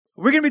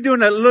We're going to be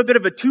doing a little bit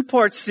of a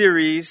two-part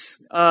series.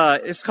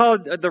 It's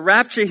called The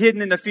Rapture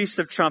Hidden in the Feast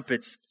of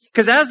Trumpets.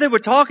 Because as they were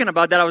talking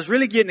about that, I was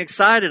really getting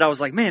excited. I was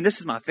like, man, this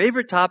is my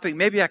favorite topic.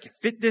 Maybe I can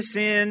fit this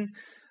in.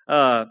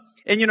 So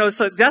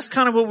that's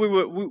kind of what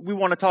we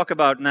want to talk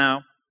about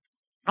now.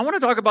 I want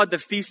to talk about the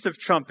Feast of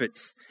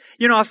Trumpets.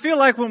 I feel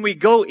like when we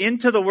go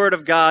into the Word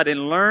of God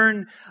and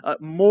learn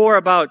more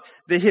about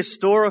the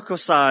historical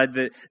side,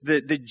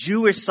 the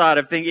Jewish side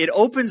of things, it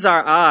opens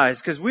our eyes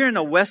because we're in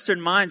a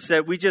Western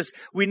mindset.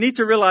 We need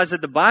to realize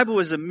that the Bible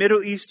is a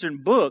Middle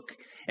Eastern book.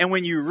 And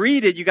when you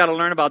read it, you got to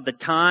learn about the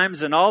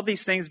times and all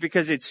these things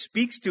because it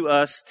speaks to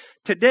us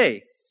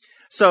today.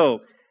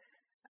 So,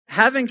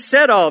 having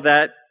said all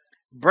that,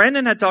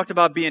 Brandon had talked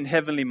about being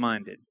heavenly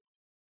minded,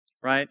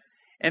 right?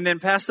 And then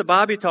Pastor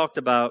Bobby talked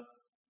about,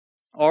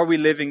 are we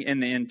living in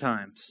the end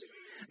times?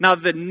 Now,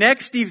 the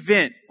next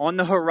event on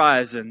the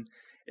horizon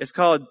is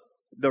called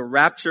the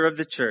Rapture of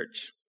the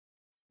Church.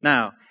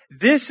 Now,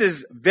 this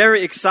is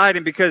very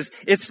exciting because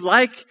it's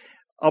like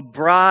a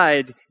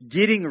bride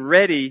getting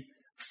ready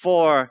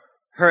for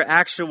her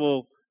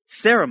actual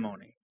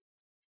ceremony.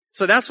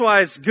 So that's why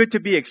it's good to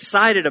be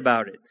excited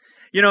about it.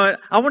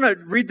 I want to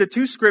read the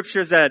two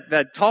scriptures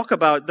that talk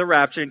about the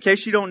rapture. In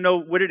case you don't know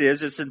what it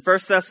is, it's in 1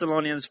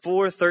 Thessalonians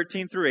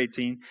 4:13 through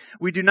 18.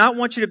 We do not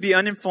want you to be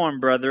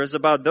uninformed, brothers,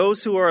 about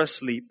those who are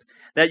asleep,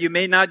 that you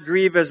may not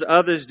grieve as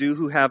others do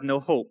who have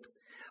no hope.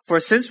 For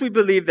since we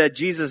believe that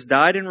Jesus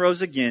died and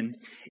rose again,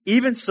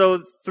 even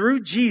so through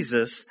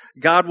Jesus,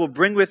 God will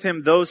bring with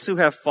him those who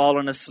have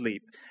fallen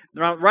asleep.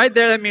 Now, right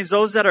there, that means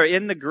those that are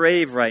in the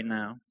grave right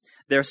now,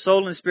 their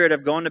soul and spirit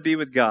have gone to be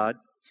with God.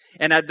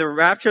 And at the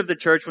rapture of the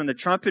church, when the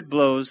trumpet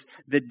blows,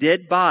 the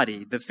dead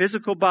body, the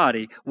physical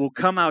body, will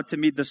come out to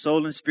meet the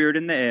soul and spirit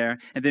in the air.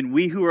 And then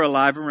we who are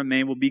alive and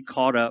remain will be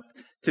caught up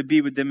to be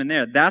with them in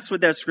there. That's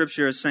what that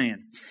scripture is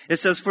saying. It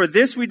says, for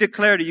this we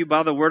declare to you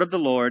by the word of the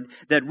Lord,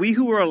 that we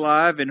who are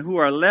alive and who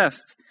are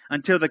left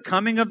until the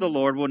coming of the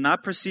Lord will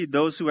not precede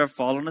those who have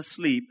fallen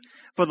asleep.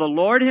 For the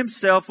Lord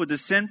himself will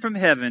descend from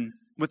heaven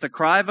with the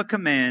cry of a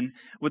command,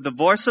 with the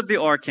voice of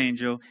the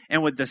archangel,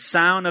 and with the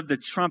sound of the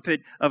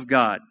trumpet of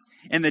God.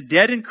 And the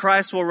dead in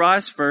Christ will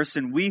rise first,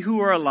 and we who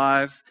are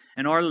alive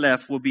and are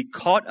left will be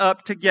caught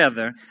up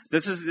together.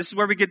 This is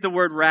where we get the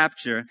word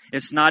rapture.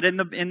 It's not in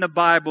the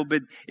Bible,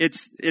 but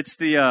it's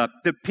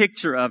the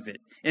picture of it.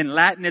 In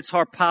Latin, it's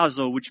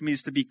harpazo, which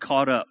means to be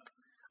caught up.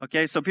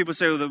 Okay, so people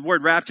say, well, the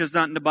word rapture is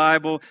not in the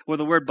Bible. Well,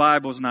 the word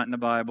Bible is not in the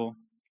Bible.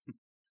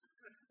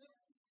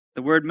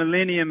 The word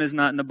millennium is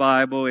not in the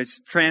Bible.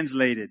 It's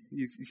translated.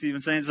 You see what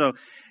I'm saying?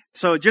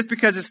 So just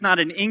because it's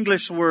not an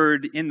English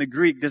word in the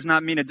Greek does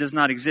not mean it does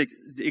not exist.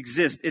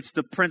 It's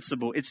the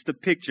principle. It's the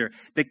picture.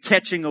 The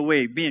catching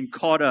away, being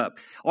caught up.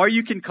 Or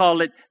you can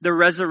call it the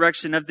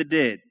resurrection of the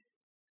dead.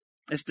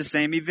 It's the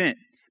same event.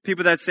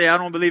 People that say, I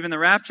don't believe in the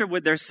rapture,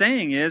 what they're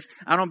saying is,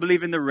 I don't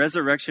believe in the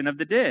resurrection of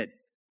the dead.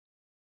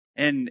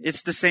 And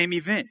it's the same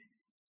event.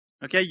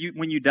 Okay,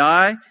 when you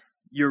die,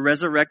 you're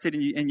resurrected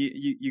and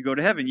you go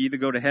to heaven. You either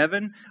go to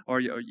heaven or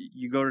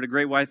you go to the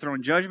great white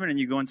throne judgment and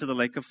you go into the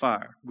lake of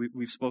fire.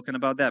 We've spoken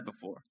about that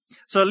before.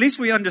 So at least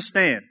we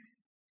understand.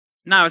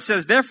 Now it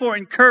says, therefore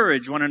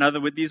encourage one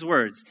another with these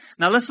words.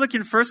 Now let's look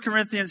in 1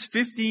 Corinthians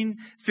 15,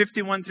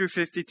 51 through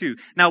 52.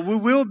 Now we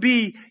will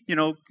be,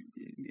 in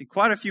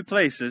quite a few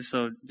places.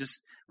 So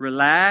just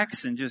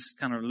relax and just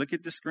kind of look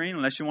at the screen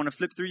unless you want to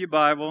flip through your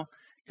Bible.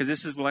 Because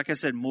this is, like I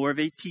said, more of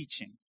a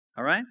teaching.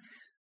 All right?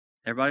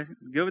 Everybody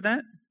good with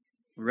that?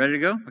 Ready to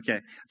go? Okay.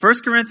 1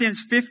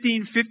 Corinthians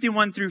 15,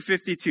 51 through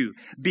 52.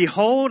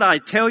 Behold, I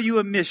tell you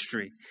a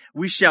mystery.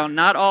 We shall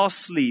not all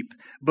sleep,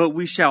 but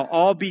we shall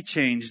all be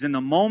changed in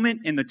the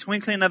moment, in the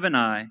twinkling of an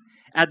eye,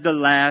 at the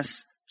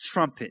last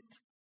trumpet.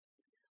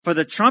 For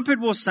the trumpet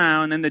will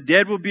sound, and the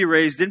dead will be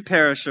raised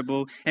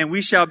imperishable, and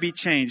we shall be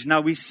changed. Now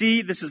we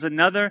see this is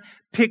another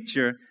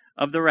picture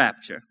of the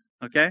rapture.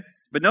 Okay?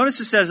 But notice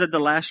it says at the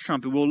last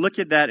trumpet. We'll look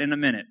at that in a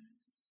minute.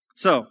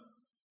 So,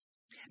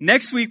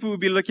 next week, we will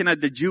be looking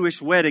at the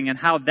Jewish wedding and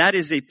how that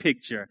is a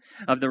picture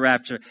of the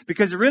rapture.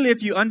 Because really,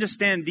 if you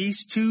understand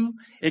these two,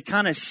 it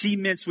kind of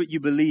cements what you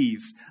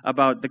believe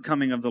about the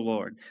coming of the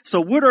Lord. So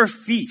what are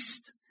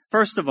feasts?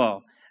 First of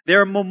all,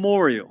 they're a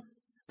memorial.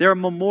 They're a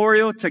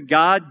memorial to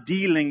God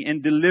dealing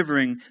and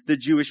delivering the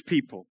Jewish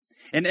people.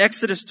 In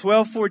Exodus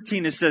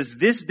 12:14, it says,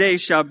 this day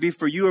shall be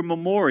for you a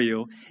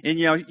memorial, and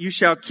you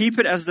shall keep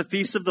it as the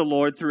feast of the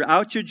Lord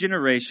throughout your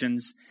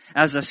generations,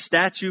 as a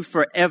statute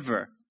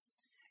forever.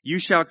 You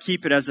shall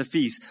keep it as a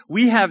feast.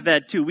 We have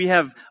that too. We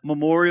have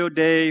Memorial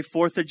Day,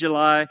 4th of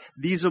July.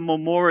 These are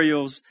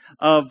memorials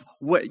of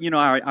what,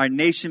 our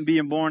nation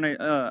being born,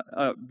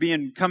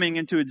 coming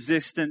into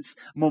existence.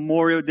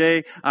 Memorial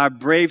Day, our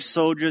brave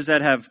soldiers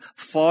that have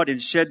fought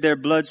and shed their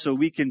blood so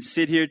we can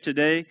sit here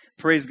today.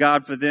 Praise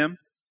God for them.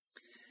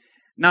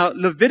 Now,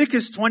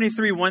 Leviticus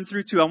 23, 1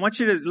 through 2, I want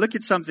you to look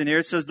at something here.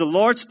 It says, the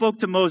Lord spoke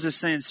to Moses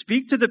saying,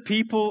 speak to the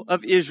people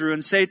of Israel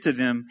and say to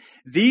them,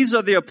 these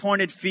are the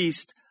appointed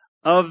feasts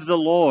of the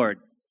Lord.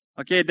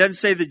 Okay, it doesn't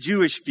say the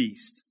Jewish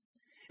feast.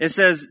 It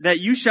says that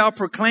you shall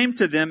proclaim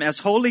to them as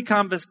holy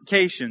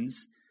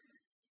convocations,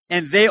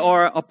 and they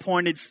are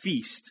appointed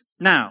feast.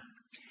 Now,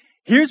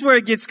 here's where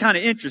it gets kind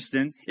of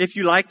interesting if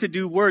you like to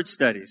do word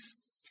studies.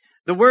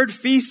 The word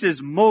feast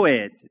is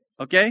moed,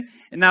 okay?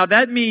 And now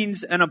that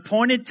means an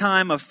appointed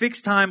time, a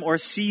fixed time or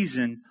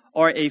season,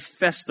 or a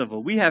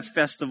festival. We have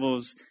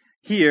festivals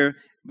here,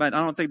 but I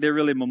don't think they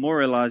really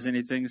memorialize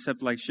anything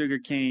except like sugar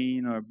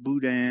cane or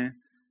boudin.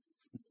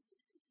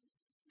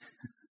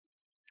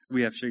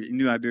 We have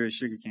New Iberia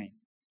sugar cane.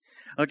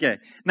 Okay.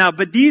 Now,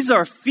 but these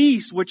are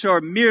feasts which are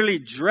merely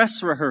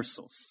dress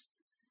rehearsals.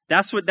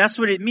 That's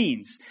what it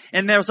means.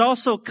 And there's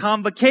also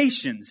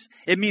convocations.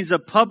 It means a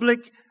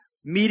public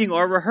meeting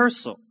or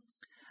rehearsal.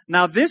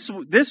 Now, this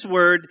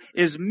word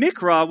is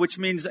mikra, which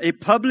means a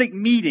public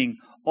meeting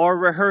or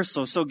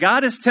rehearsal. So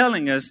God is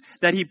telling us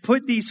that He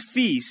put these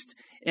feasts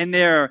in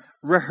their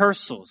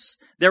rehearsals.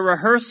 They're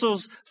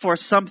rehearsals for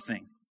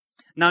something.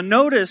 Now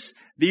notice,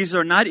 these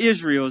are not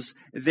Israel's,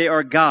 they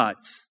are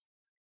God's.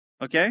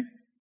 Okay?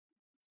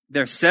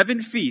 There are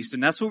 7 feasts,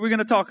 and that's what we're going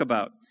to talk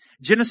about.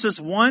 Genesis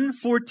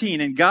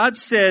 1:14, and God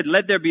said,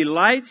 let there be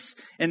lights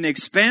in the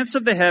expanse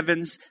of the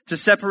heavens to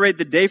separate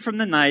the day from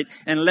the night,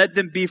 and let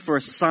them be for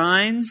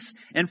signs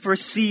and for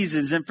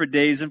seasons and for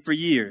days and for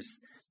years.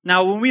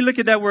 Now, when we look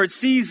at that word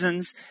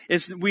seasons,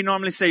 we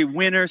normally say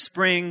winter,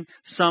 spring,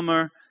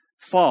 summer,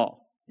 fall.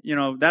 You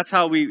know, that's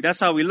how we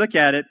look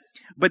at it.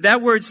 But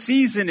that word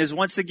season is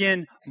once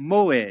again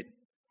moed.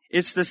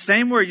 It's the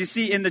same word. You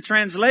see, in the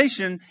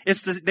translation,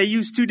 they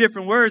use 2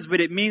 different words, but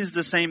it means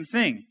the same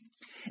thing.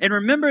 And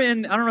remember I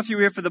don't know if you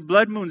were here for the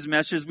blood moons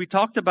message, we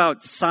talked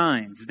about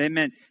signs. They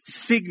meant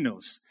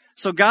signals.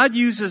 So God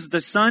uses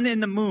the sun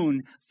and the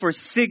moon for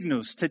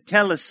signals to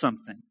tell us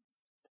something.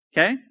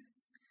 Okay?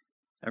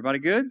 Everybody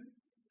good?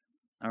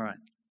 All right.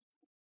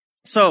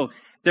 So,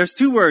 there's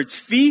 2 words,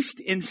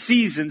 feast and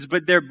seasons,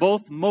 but they're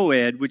both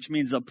moed, which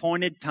means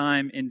appointed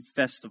time in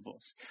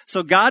festivals.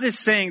 So God is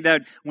saying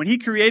that when He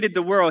created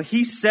the world,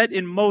 He set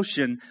in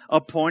motion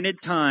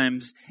appointed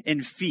times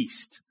in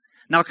feast.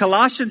 Now,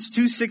 Colossians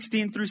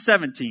 2:16 through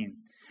 17.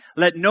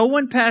 Let no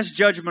one pass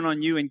judgment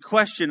on you in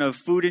question of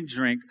food and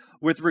drink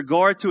with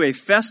regard to a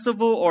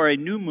festival or a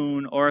new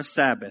moon or a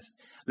Sabbath.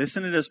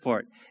 Listen to this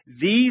part.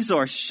 These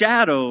are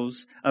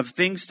shadows of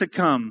things to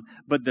come,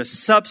 but the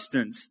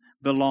substance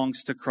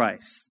belongs to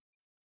Christ.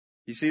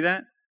 You see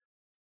that?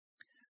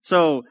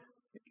 So,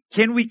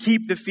 can we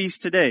keep the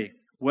feast today?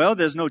 Well,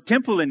 there's no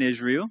temple in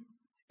Israel,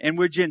 and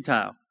we're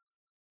Gentile.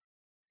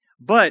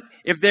 But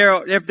if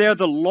they're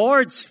the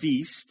Lord's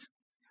feast,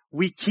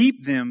 we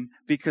keep them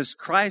because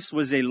Christ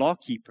was a law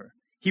keeper.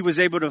 He was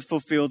able to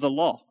fulfill the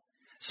law.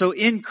 So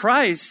in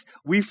Christ,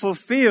 we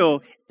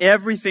fulfill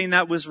everything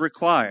that was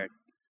required.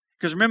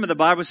 Because remember, the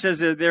Bible says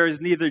that there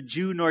is neither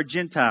Jew nor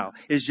Gentile.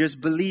 It's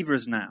just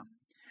believers now.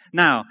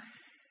 Now,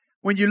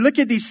 when you look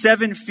at these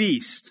 7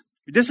 feasts,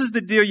 this is the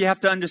deal you have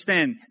to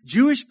understand.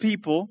 Jewish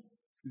people,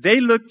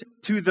 they looked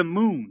to the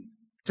moon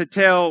to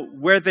tell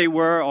where they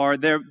were or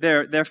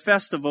their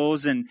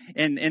festivals and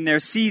their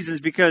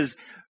seasons because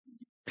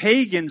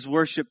pagans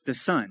worshiped the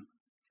sun.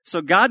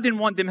 So God didn't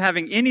want them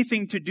having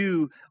anything to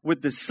do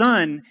with the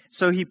sun,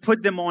 so He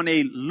put them on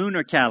a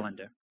lunar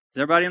calendar.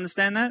 Does everybody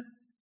understand that?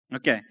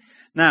 Okay.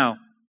 Now,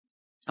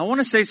 I want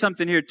to say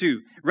something here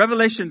too.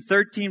 Revelation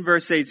 13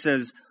 verse 8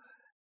 says,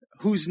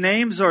 whose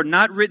names are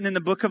not written in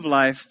the book of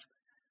life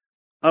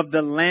of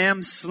the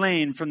Lamb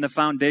slain from the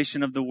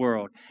foundation of the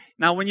world.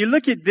 Now, when you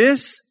look at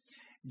this,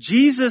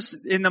 Jesus,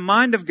 in the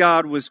mind of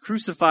God, was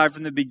crucified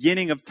from the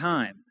beginning of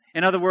time.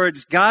 In other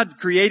words, God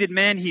created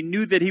man. He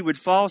knew that he would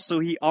fall, so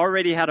He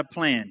already had a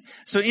plan.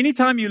 So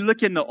anytime you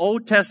look in the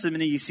Old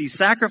Testament and you see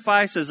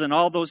sacrifices and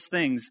all those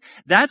things,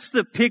 that's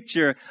the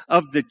picture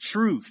of the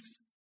truth.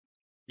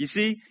 You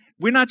see,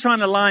 we're not trying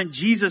to line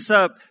Jesus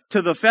up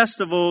to the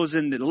festivals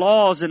and the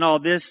laws and all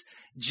this.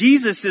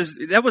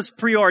 That was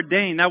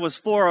preordained. That was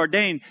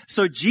foreordained.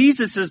 So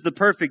Jesus is the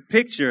perfect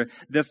picture.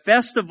 The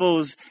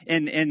festivals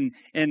and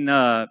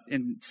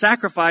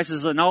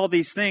sacrifices and all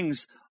these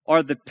things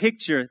are the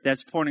picture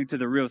that's pointing to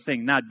the real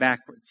thing, not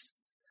backwards.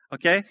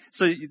 Okay?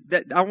 So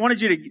I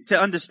wanted you to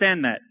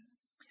understand that.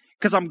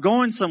 Because I'm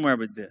going somewhere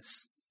with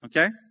this.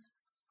 Okay?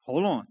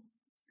 Hold on.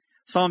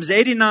 Psalms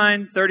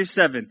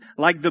 89:37.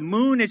 Like the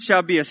moon, it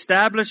shall be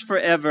established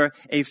forever,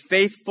 a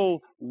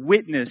faithful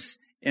witness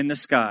in the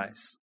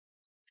skies.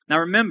 Now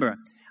remember,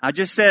 I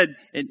just said,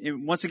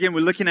 and once again,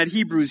 we're looking at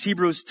Hebrews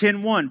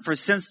 10:1. For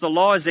since the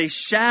law is a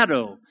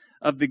shadow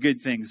of the good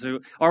things.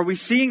 Are we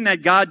seeing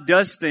that God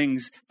does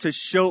things to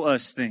show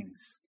us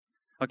things?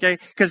 Okay?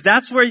 Because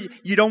that's where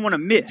you don't want to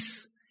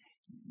miss.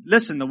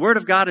 Listen, the Word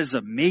of God is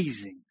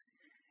amazing.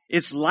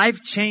 It's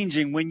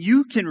life-changing. When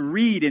you can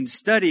read and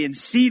study and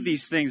see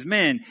these things,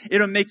 man,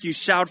 it'll make you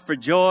shout for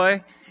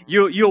joy.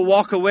 You'll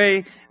walk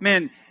away.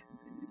 Man,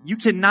 you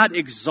cannot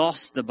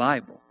exhaust the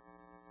Bible.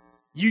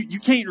 You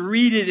can't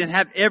read it and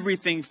have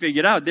everything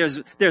figured out.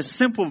 There's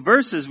simple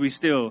verses we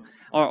still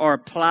are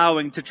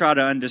plowing to try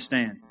to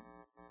understand.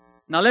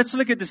 Now let's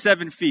look at the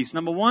 7 feasts.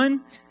 Number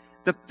 1,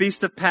 the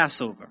Feast of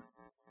Passover.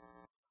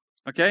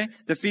 Okay?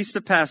 The Feast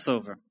of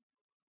Passover.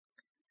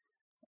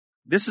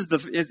 This is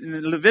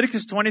in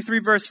Leviticus 23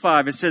 verse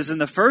 5. It says, in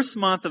the first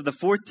month of the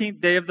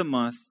 14th day of the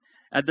month,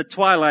 at the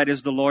twilight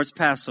is the Lord's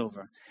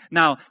Passover.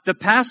 Now, the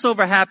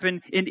Passover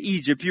happened in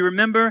Egypt. You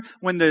remember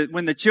when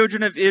the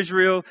children of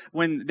Israel,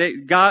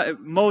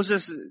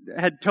 Moses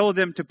had told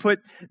them to put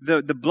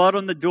the blood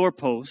on the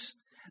doorpost,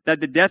 that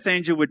the death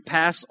angel would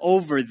pass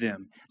over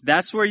them.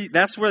 That's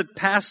where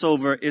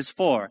Passover is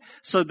for.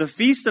 So the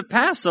Feast of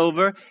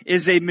Passover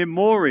is a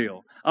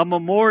memorial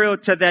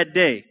to that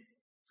day.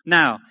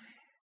 Now,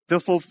 the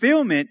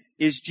fulfillment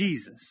is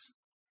Jesus.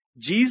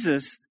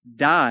 Jesus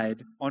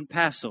died on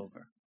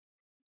Passover.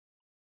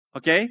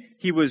 Okay?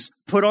 He was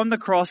put on the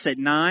cross at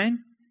 9,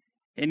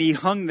 and he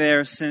hung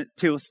there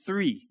till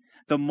 3.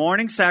 The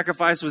morning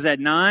sacrifice was at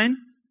 9,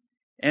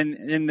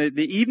 and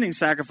the evening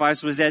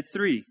sacrifice was at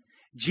 3.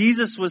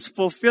 Jesus was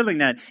fulfilling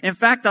that. In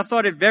fact, I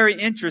thought it very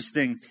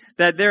interesting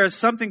that there is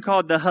something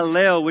called the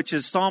Hallel, which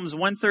is Psalms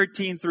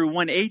 113 through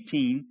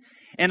 118.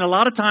 And a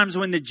lot of times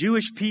when the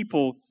Jewish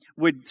people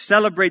would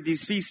celebrate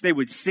these feasts, they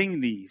would sing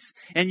these.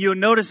 And you'll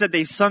notice that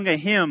they sung a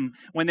hymn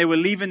when they were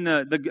leaving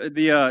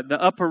the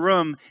upper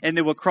room and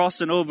they were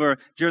crossing over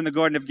during the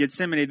Garden of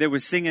Gethsemane. They were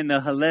singing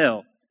the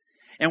Hallel.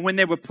 And when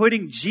they were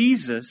putting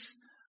Jesus,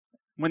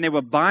 when they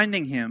were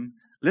binding him,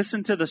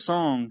 listen to the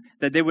song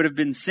that they would have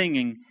been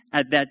singing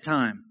at that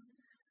time.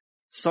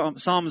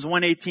 Psalms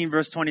 118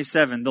 verse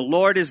 27. The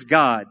Lord is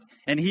God,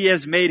 and he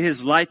has made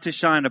his light to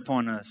shine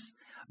upon us.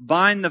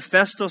 Bind the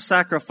festal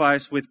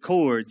sacrifice with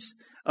cords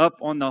up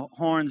on the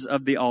horns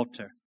of the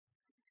altar.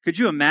 Could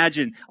you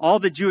imagine all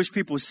the Jewish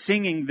people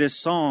singing this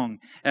song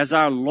as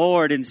our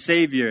Lord and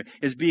Savior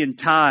is being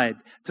tied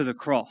to the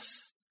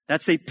cross?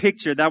 That's a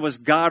picture that was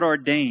God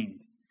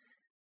ordained.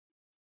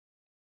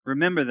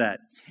 Remember that.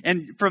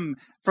 And from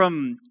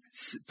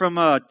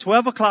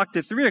 12 o'clock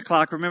to 3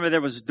 o'clock, remember there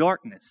was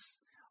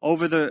darkness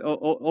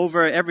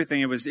over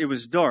everything. It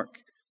was dark.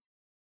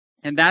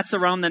 And that's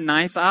around the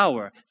 9th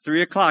hour,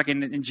 3 o'clock.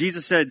 And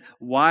Jesus said,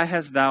 why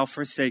hast thou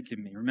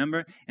forsaken me?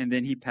 Remember? And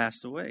then he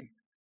passed away.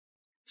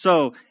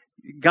 So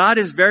God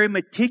is very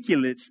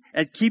meticulous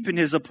at keeping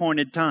his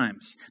appointed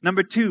times.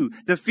 Number 2,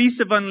 the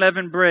Feast of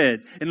Unleavened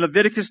Bread. In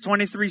Leviticus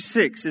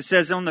 23:6, it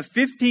says, on the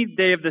 15th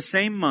day of the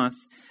same month,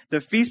 the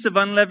Feast of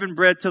Unleavened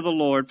Bread to the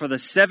Lord, for the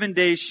 7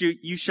 days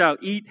you shall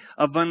eat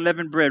of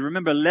unleavened bread.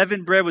 Remember,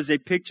 leavened bread was a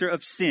picture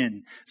of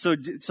sin. So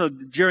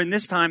during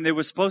this time, they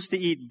were supposed to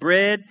eat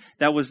bread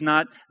that was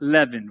not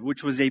leavened,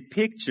 which was a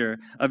picture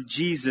of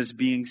Jesus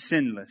being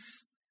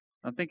sinless.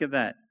 Now think of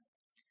that.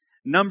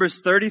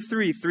 Numbers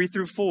 33, 3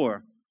 through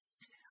 4.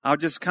 I'll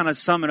just kind of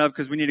sum it up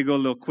because we need to go a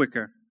little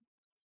quicker.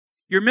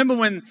 You remember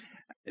when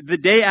the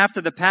day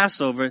after the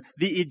Passover,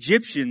 the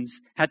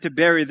Egyptians had to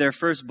bury their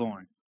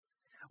firstborn.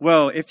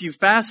 Well, if you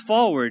fast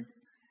forward,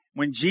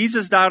 when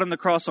Jesus died on the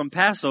cross on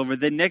Passover,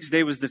 the next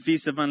day was the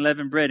Feast of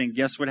Unleavened Bread, and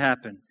guess what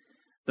happened?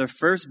 The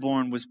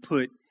firstborn was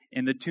put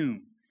in the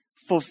tomb,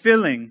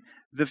 fulfilling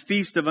the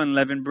Feast of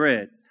Unleavened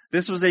Bread.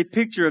 This was a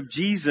picture of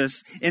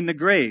Jesus in the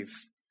grave.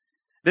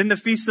 Then the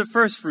Feast of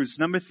First Fruits,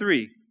 number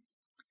 3.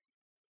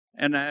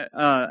 And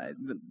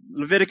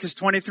Leviticus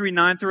 23,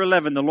 9 through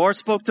 11, the Lord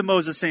spoke to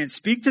Moses, saying,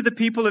 speak to the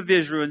people of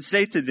Israel and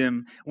say to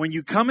them, when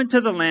you come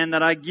into the land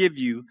that I give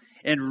you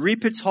and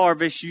reap its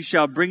harvest, you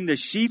shall bring the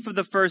sheaf of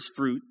the first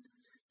fruit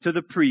to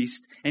the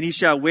priest, and he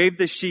shall wave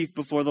the sheaf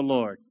before the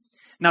Lord.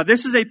 Now,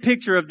 this is a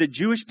picture of the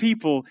Jewish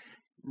people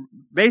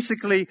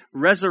basically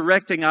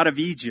resurrecting out of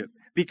Egypt,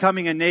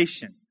 becoming a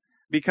nation,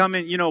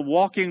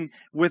 walking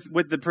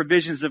with the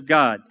provisions of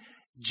God.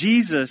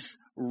 Jesus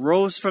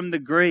rose from the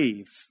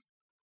grave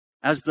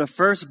as the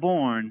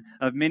firstborn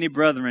of many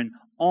brethren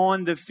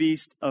on the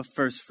Feast of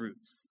First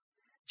Fruits.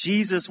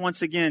 Jesus,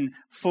 once again,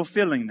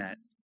 fulfilling that.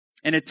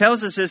 And it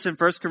tells us this in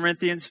 1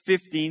 Corinthians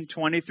 15,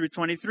 20 through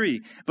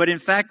 23. But in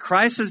fact,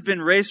 Christ has been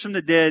raised from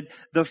the dead,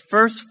 the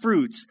first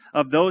fruits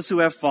of those who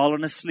have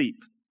fallen asleep.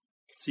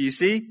 So you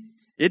see,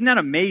 isn't that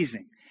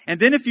amazing? And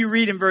then if you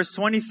read in verse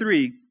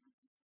 23,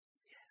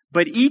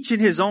 but each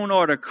in his own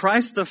order,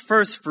 Christ the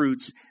first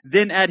fruits,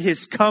 then at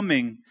his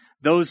coming,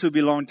 those who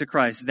belong to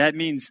Christ. That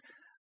means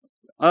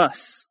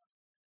us.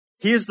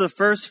 He is the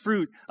first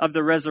fruit of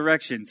the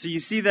resurrection. So you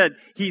see that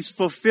he's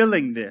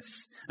fulfilling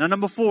this. Now,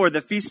 number 4,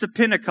 the Feast of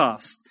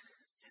Pentecost.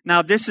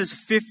 Now, this is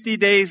 50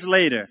 days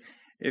later.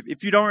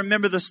 If you don't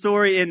remember the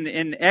story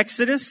in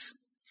Exodus,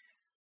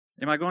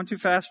 am I going too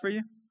fast for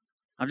you?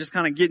 I'm just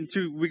kind of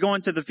we're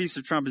going to the Feast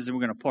of Trumpets and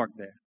we're going to park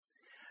there.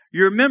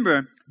 You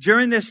remember,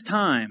 during this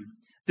time,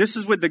 this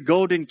is where the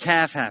golden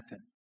calf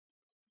happened.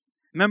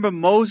 Remember,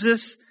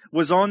 Moses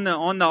was on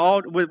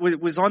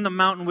the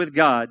mountain with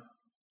God.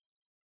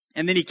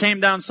 And then he came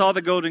down, saw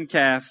the golden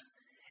calf,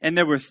 and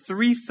there were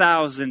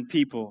 3,000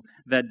 people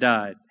that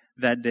died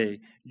that day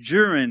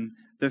during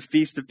the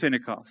Feast of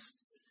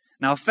Pentecost.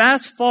 Now,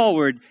 fast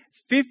forward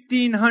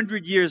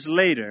 1,500 years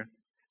later,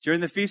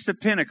 during the Feast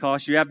of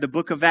Pentecost, you have the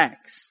book of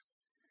Acts.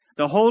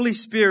 The Holy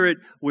Spirit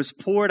was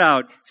poured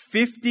out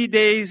 50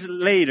 days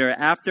later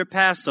after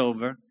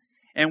Passover.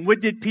 And what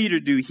did Peter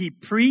do? He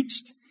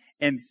preached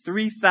and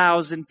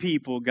 3,000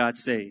 people got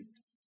saved.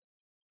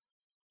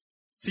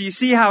 So you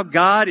see how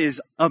God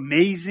is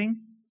amazing?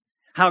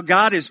 How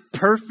God is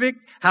perfect?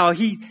 How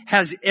He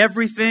has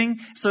everything?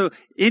 So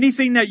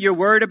anything that you're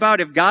worried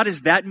about, if God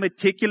is that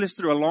meticulous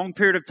through a long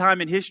period of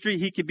time in history,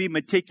 He could be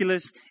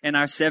meticulous in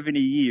our 70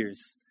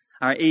 years,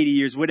 our 80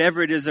 years,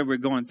 whatever it is that we're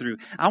going through.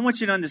 I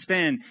want you to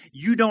understand,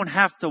 you don't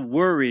have to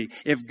worry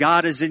if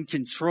God is in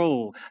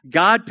control.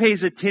 God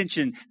pays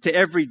attention to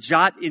every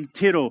jot and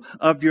tittle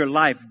of your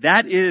life.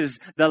 That is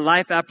the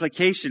life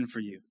application for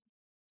you.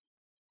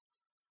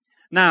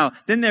 Now,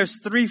 then there's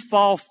 3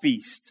 fall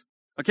feasts.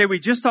 Okay, we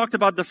just talked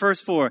about the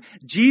first 4.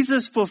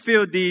 Jesus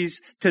fulfilled these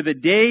to the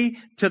day,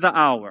 to the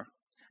hour.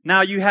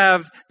 Now you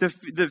have the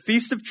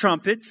Feast of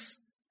Trumpets,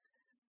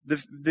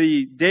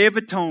 the Day of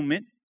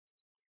Atonement,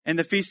 and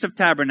the Feast of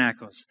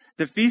Tabernacles.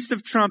 The Feast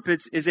of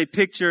Trumpets is a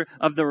picture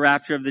of the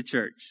rapture of the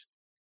church.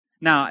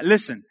 Now,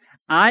 listen,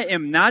 I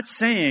am not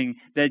saying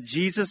that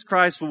Jesus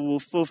Christ will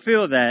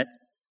fulfill that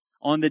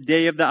on the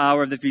day of the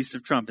hour of the Feast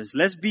of Trumpets.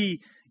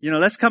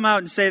 Let's come out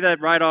and say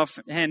that right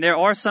offhand. There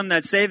are some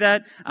that say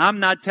that. I'm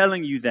not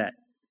telling you that.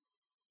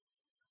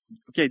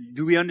 Okay,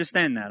 do we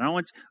understand that? I'm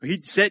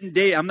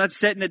not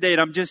setting a date.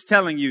 I'm just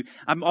telling you.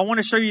 I want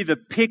to show you the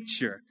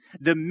picture,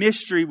 the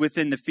mystery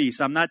within the feast.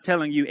 I'm not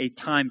telling you a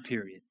time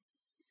period.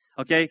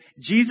 Okay,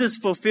 Jesus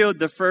fulfilled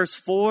the first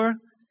 4,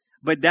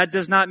 but that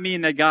does not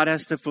mean that God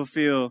has to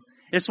fulfill.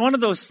 It's one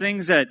of those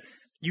things that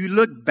you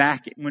look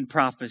back when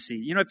prophecy.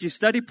 You know, if you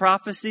study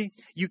prophecy,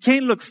 you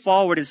can't look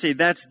forward and say,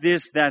 that's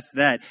this, that's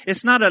that.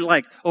 It's not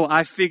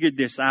I figured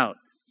this out.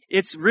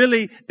 It's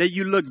really that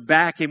you look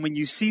back, and when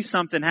you see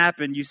something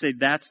happen, you say,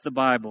 that's the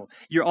Bible.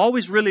 You're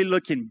always really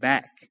looking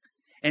back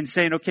and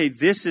saying, okay,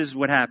 this is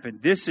what happened.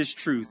 This is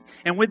truth.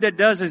 And what that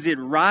does is it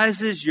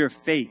rises your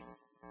faith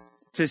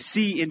to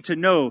see and to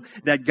know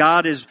that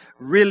God is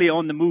really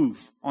on the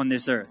move on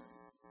this earth.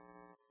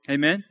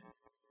 Amen?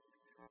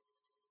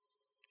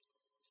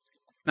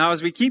 Now,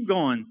 as we keep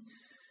going,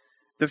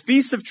 the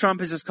Feast of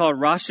Trumpets is called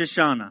Rosh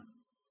Hashanah.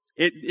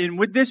 And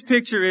what this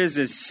picture is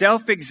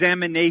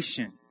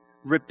self-examination,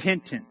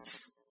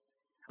 repentance.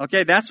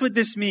 Okay, that's what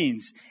this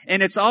means.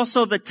 And it's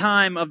also the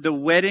time of the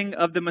wedding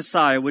of the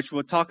Messiah, which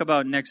we'll talk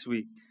about next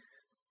week.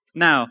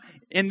 Now,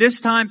 in this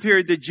time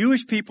period, the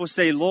Jewish people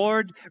say,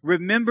 Lord,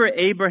 remember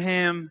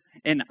Abraham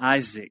and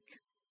Isaac.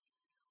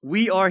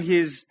 We are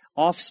his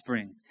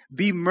offspring.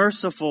 Be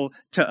merciful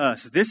to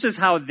us. This is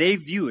how they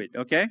view it,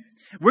 okay?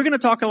 We're going to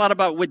talk a lot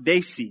about what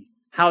they see,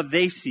 how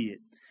they see it.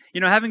 You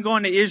know, having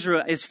gone to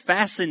Israel is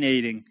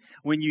fascinating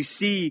when you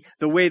see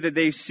the way that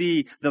they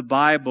see the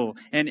Bible.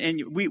 And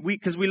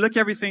because we look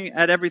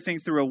at everything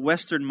through a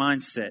Western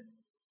mindset.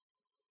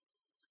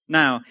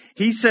 Now,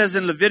 he says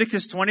in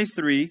Leviticus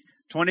 23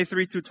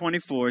 to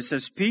 24, it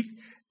says, speak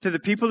to the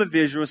people of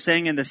Israel,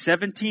 saying, in the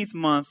 17th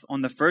month,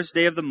 on the first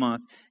day of the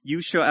month, you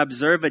shall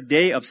observe a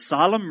day of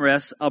solemn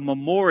rest, a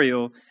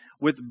memorial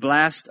with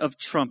blast of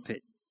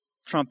trumpets,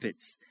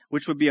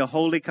 which would be a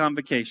holy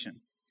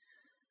convocation.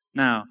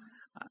 Now,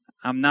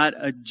 I'm not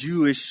a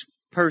Jewish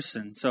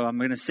person, so I'm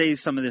going to say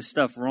some of this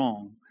stuff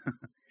wrong.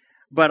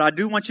 But I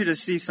do want you to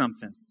see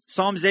something.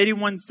 Psalms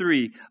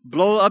 81:3,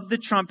 blow up the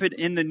trumpet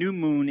in the new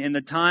moon in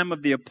the time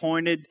of the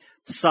appointed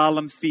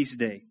solemn feast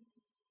day.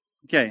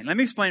 Okay, let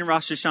me explain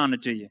Rosh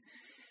Hashanah to you.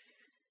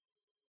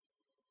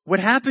 What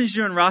happens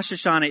during Rosh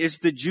Hashanah is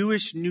the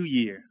Jewish New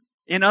Year.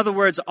 In other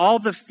words, all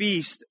the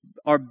feasts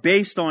are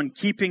based on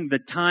keeping the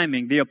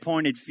timing, the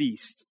appointed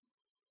feast.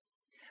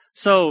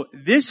 So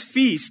this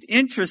feast,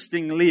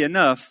 interestingly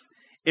enough,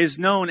 is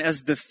known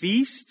as the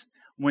feast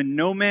when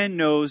no man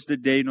knows the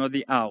day nor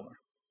the hour.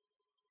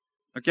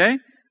 Okay?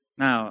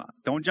 Now,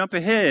 don't jump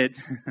ahead.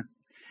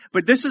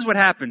 But this is what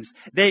happens.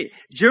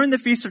 During the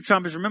Feast of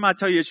Trumpets, remember I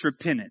tell you it's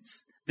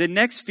repentance. The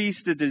next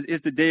feast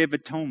is the Day of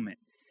Atonement.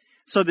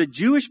 So the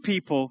Jewish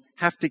people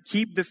have to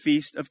keep the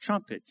Feast of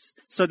Trumpets.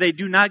 So they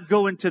do not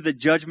go into the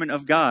judgment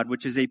of God,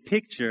 which is a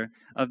picture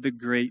of the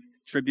Great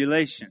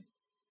Tribulation.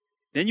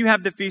 Then you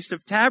have the Feast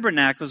of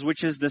Tabernacles,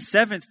 which is the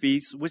 7th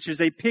feast, which is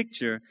a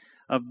picture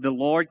of the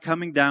Lord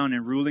coming down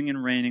and ruling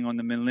and reigning on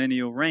the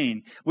millennial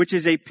reign, which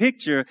is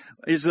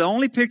the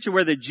only picture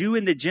where the Jew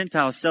and the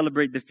Gentile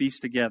celebrate the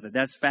feast together.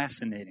 That's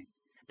fascinating.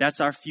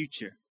 That's our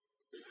future.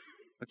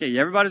 Okay,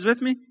 everybody's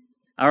with me?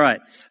 All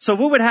right. So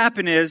what would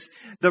happen is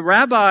the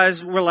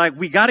rabbis were like,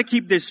 we got to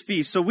keep this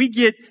feast. So we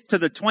get to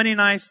the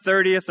 29th,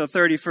 30th, or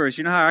 31st.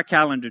 You know how our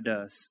calendar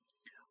does.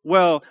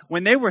 Well,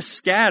 when they were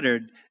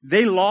scattered,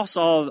 they lost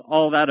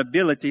all that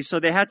ability. So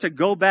they had to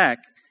go back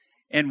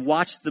and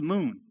watch the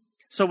moon.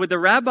 So what the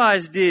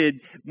rabbis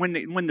did, when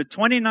the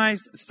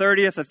 29th,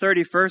 30th, or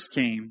 31st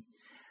came,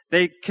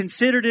 they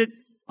considered it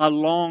a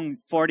long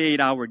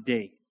 48-hour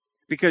day.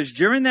 Because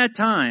during that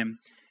time,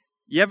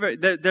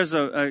 there's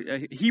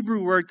a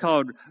Hebrew word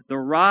called the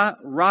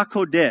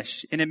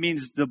Ra-Kodesh, and it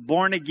means the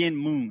born-again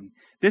moon.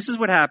 This is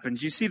what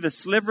happens. You see the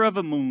sliver of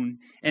a moon,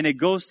 and it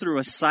goes through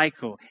a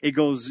cycle. It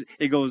goes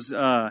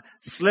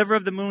sliver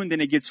of the moon,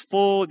 then it gets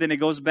full, then it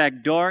goes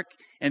back dark,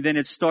 and then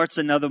it starts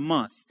another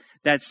month.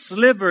 That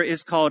sliver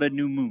is called a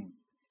new moon.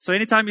 So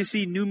anytime you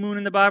see new moon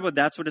in the Bible,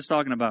 that's what it's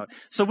talking about.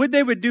 So what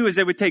they would do is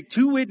they would take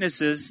two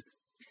witnesses.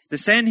 The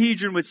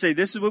Sanhedrin would say,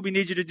 this is what we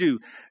need you to do.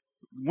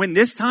 When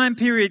this time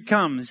period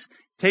comes,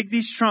 take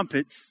these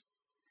trumpets,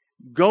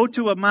 go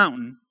to a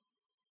mountain,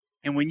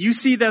 and when you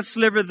see that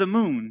sliver of the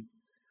moon,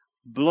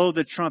 blow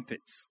the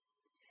trumpets.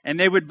 And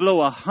they would blow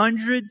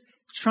 100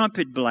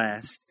 trumpet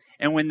blasts.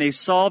 And when they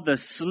saw the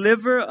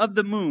sliver of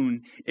the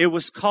moon, it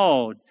was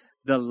called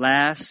the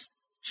last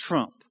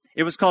trump.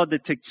 It was called the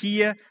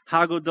Tekiah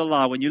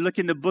Hagodalah. When you look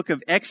in the book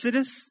of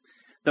Exodus,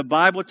 the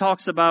Bible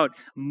talks about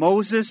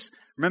Moses.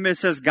 Remember, it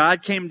says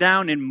God came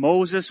down and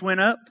Moses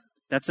went up.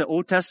 That's an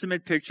Old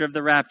Testament picture of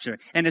the rapture.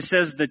 And it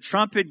says the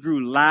trumpet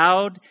grew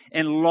loud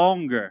and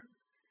longer.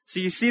 So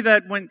you see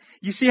that when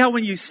you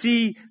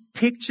see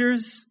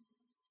pictures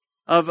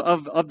of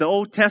the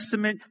Old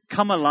Testament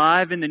come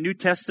alive in the New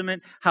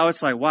Testament, how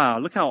it's like, wow,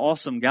 look how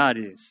awesome God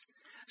is.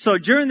 So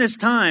during this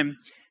time,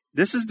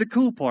 this is the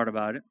cool part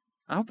about it.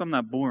 I hope I'm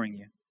not boring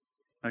you.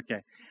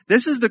 Okay.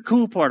 This is the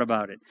cool part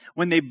about it.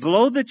 When they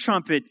blow the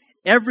trumpet,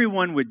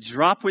 everyone would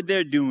drop what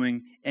they're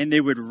doing and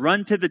they would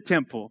run to the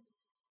temple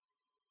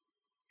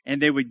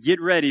and they would get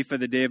ready for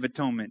the Day of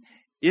Atonement.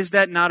 Is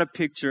that not a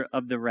picture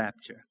of the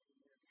rapture?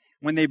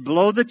 When they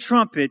blow the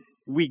trumpet,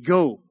 we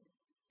go.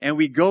 And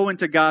we go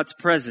into God's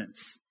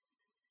presence.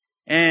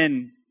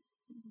 And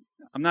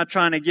I'm not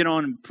trying to get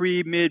on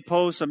pre, mid,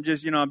 post. I'm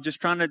just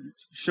trying to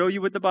show you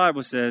what the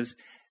Bible says.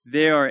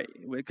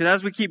 Because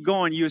as we keep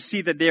going, you'll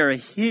see that they are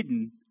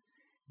hidden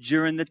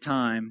during the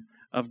time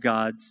of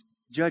God's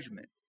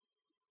judgment.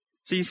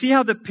 So you see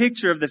how the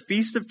picture of the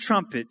Feast of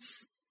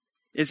Trumpets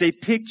is a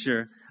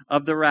picture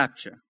of the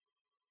rapture.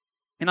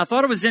 And I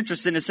thought it was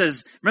interesting. It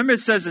says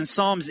in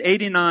Psalms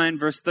 89,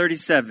 verse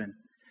 37,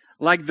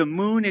 like the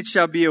moon, it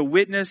shall be a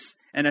witness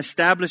and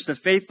establish a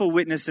faithful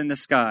witness in the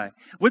sky.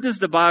 What does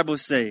the Bible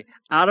say?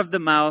 Out of the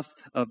mouth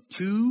of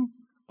 2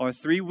 or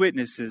 3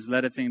 witnesses,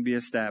 let a thing be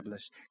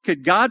established.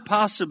 Could God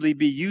possibly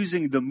be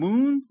using the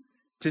moon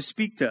to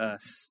speak to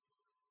us?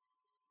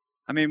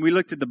 I mean, we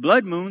looked at the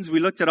blood moons.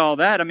 We looked at all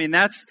that. I mean,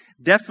 that's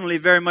definitely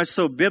very much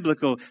so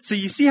biblical. So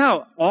you see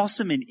how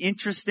awesome and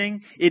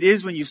interesting it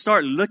is when you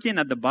start looking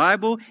at the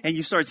Bible and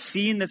you start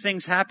seeing the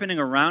things happening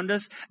around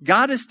us.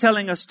 God is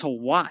telling us to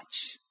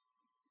watch.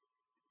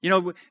 You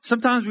know,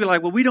 sometimes we're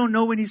like, well, we don't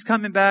know when he's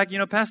coming back. You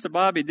know, Pastor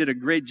Bobby did a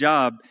great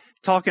job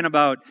talking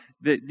about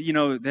that,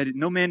 that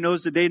no man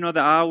knows the day nor the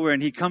hour,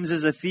 and he comes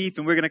as a thief,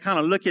 and we're going to kind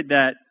of look at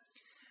that.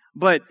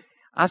 But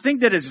I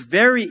think that it's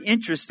very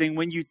interesting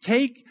when you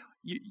take,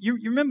 you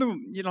remember,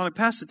 like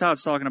Pastor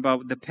Todd's talking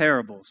about the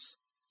parables.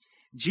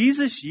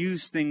 Jesus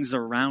used things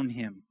around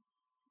him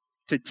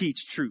to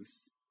teach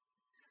truth.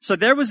 So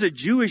there was a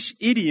Jewish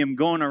idiom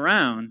going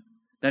around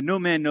that no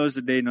man knows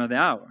the day nor the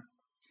hour.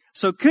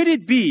 So could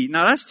it be,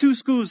 now that's two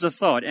schools of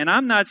thought, and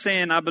I'm not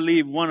saying I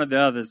believe one or the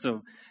other,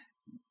 so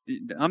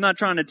I'm not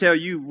trying to tell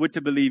you what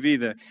to believe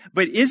either.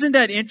 But isn't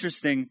that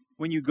interesting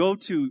when you go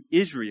to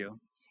Israel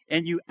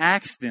and you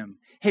ask them,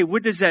 hey,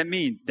 what does that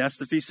mean? That's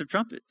the Feast of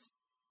Trumpets.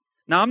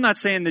 Now, I'm not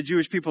saying the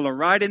Jewish people are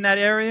right in that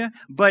area,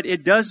 but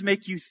it does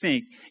make you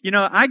think.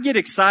 I get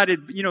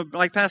excited,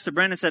 like Pastor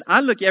Brandon said, I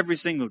look every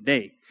single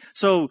day.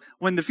 So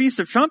when the Feast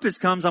of Trumpets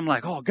comes, I'm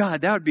like, oh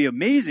God, that would be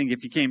amazing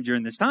if you came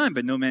during this time,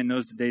 but no man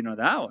knows the day nor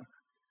the hour.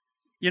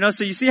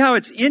 So you see how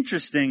it's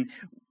interesting.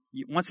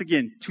 Once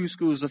again, two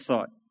schools of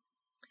thought.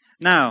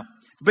 Now,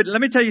 but let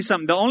me tell you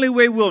something. The only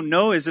way we'll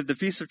know is if the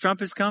Feast of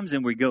Trumpets comes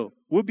and we go.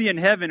 We'll be in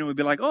heaven and we'll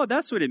be like, oh,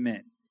 that's what it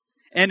meant.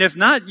 And if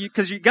not,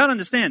 because you got to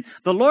understand,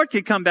 the Lord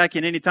could come back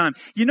at any time.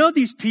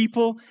 These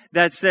people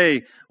that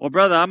say, well,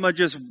 brother, I'm going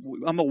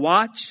to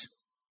watch.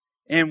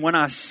 And when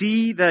I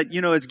see that,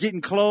 it's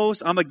getting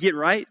close, I'm going to get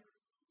right.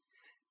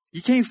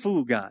 You can't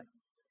fool God.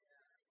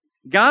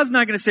 God's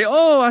not going to say,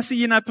 oh, I see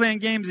you're not playing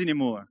games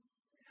anymore.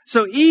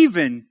 So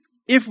even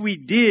if we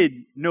did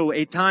know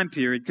a time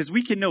period, because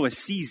we can know a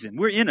season,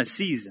 we're in a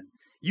season.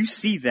 You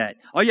see that.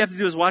 All you have to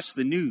do is watch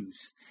the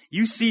news.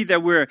 You see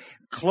that we're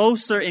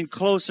closer and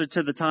closer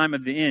to the time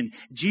of the end.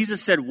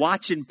 Jesus said,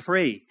 watch and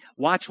pray.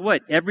 Watch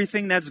what?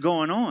 Everything that's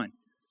going on.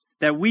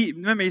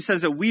 Remember, he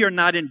says that we are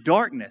not in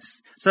darkness.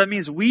 So that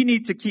means we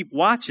need to keep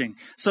watching.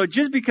 So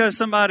just because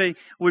somebody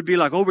would be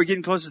like, oh, we're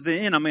getting closer to the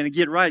end, I'm going to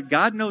get right.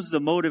 God knows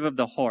the motive of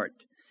the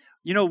heart.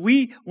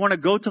 We want to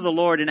go to the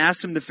Lord and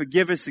ask him to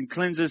forgive us and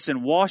cleanse us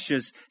and wash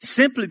us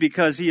simply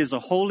because he is a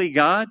holy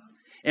God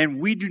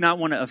and we do not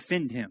want to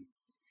offend him.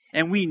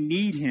 And we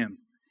need him.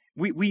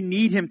 We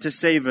need him to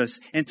save us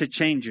and to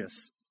change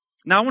us.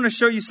 Now I want to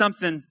show you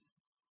something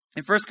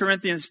in 1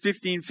 Corinthians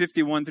 15,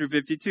 51 through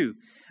 52.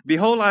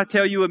 Behold, I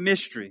tell you a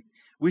mystery.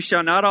 We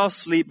shall not all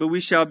sleep, but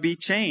we shall be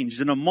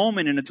changed in a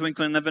moment, in the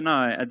twinkling of an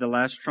eye, at the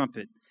last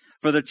trumpet.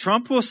 For the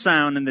trump will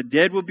sound and the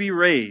dead will be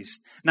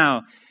raised.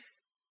 Now,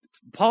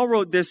 Paul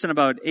wrote this in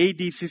about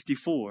AD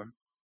 54.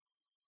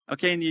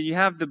 Okay, and you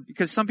have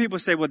because some people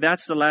say, well,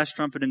 that's the last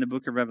trumpet in the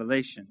book of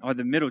Revelation, or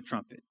the middle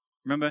trumpet.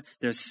 Remember,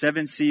 there's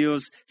 7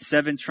 seals,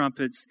 7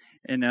 trumpets,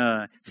 and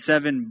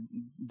 7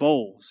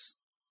 bowls.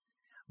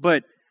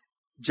 But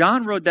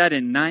John wrote that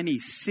in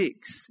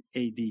 96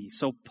 AD.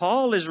 So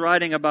Paul is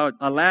writing about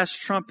a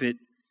last trumpet.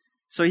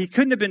 So he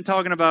couldn't have been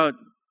talking about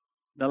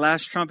the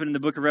last trumpet in the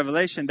book of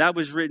Revelation. That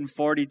was written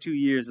 42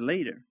 years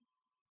later.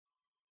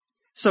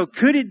 So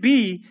could it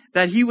be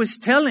that he was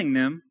telling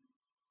them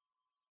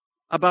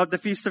about the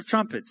Feast of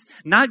Trumpets?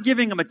 Not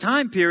giving them a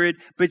time period,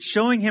 but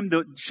showing them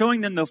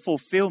the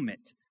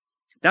fulfillment.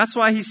 That's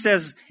why he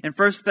says in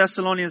 1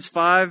 Thessalonians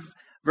 5,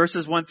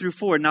 verses 1 through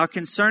 4, now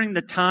concerning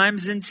the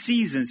times and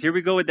seasons, here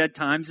we go with that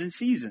times and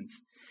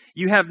seasons.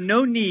 You have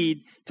no need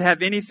to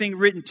have anything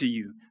written to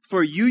you,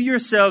 for you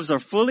yourselves are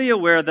fully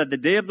aware that the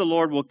day of the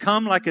Lord will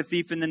come like a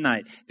thief in the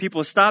night.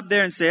 People stop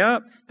there and say,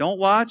 oh, don't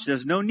watch.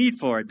 There's no need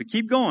for it. But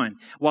keep going.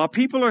 While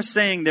people are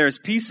saying there is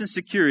peace and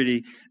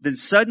security, then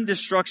sudden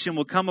destruction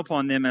will come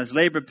upon them as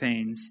labor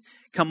pains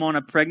come on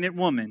a pregnant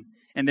woman,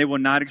 and they will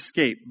not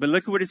escape. But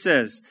look at what it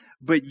says.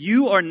 But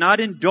you are not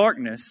in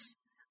darkness,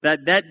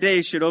 that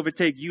day should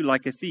overtake you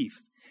like a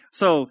thief.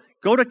 So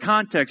go to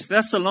context.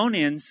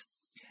 Thessalonians,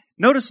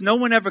 notice no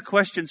one ever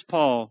questions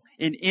Paul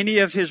in any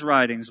of his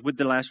writings what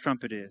the last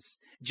trumpet is.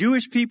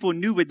 Jewish people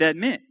knew what that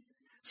meant.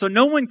 So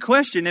no one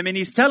questioned him, and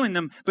he's telling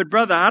them, but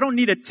brother, I don't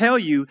need to tell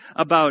you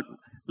about,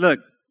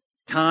 look,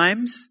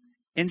 times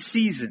and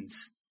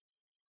seasons.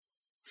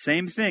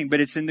 Same thing, but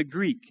it's in the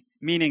Greek.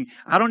 Meaning,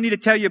 I don't need to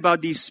tell you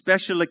about these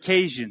special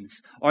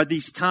occasions or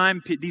these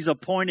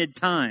appointed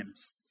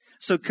times.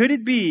 So could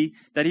it be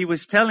that he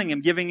was telling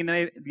him, giving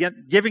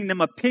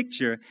them a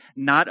picture,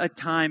 not a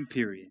time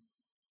period?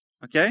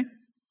 Okay?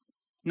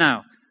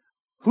 Now,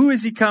 who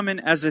is he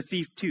coming as a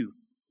thief to?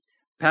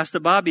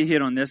 Pastor Bobby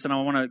hit on this, and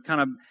I want to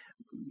kind of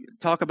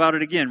talk about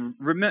it again.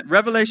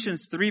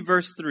 Revelations 3,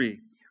 verse 3.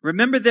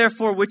 Remember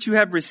therefore what you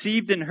have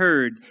received and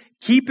heard.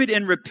 Keep it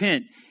and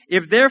repent.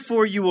 If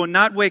therefore you will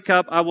not wake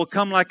up, I will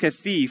come like a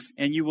thief,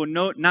 and you will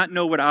not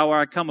know what hour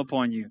I come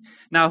upon you.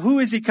 Now, who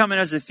is he coming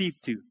as a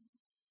thief to?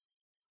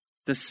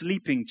 The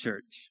sleeping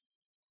church.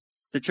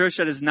 The church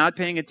that is not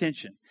paying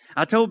attention.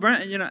 I told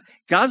Brent,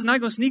 God's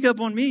not going to sneak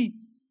up on me.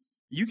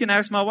 You can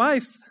ask my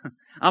wife.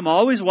 I'm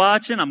always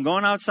watching. I'm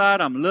going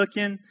outside. I'm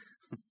looking.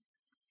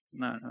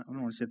 I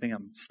don't want you to think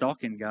I'm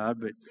stalking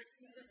God, but.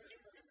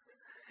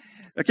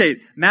 Okay,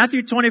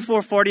 Matthew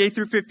 24, 48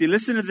 through 50.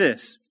 Listen to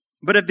this.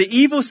 But if the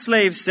evil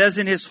slave says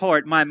in his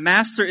heart, my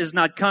master is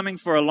not coming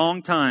for a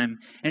long time,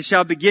 and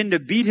shall begin to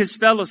beat his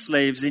fellow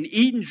slaves and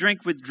eat and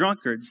drink with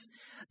drunkards,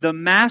 the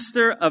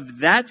master of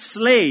that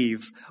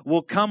slave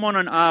will come on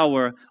an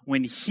hour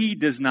when he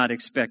does not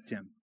expect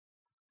him.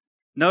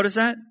 Notice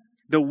that?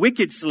 The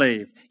wicked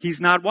slave, he's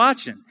not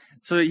watching.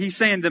 So he's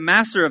saying the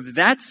master of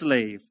that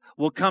slave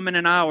will come in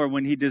an hour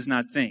when he does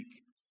not think.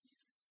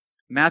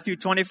 Matthew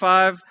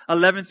 25,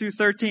 11 through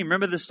 13.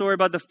 Remember the story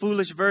about the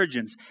foolish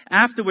virgins.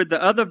 Afterward,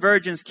 the other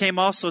virgins came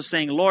also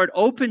saying, Lord,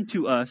 open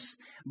to us.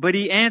 But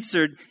he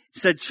answered,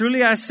 said,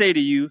 truly I say to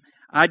you,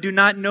 I do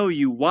not know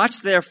you.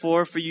 Watch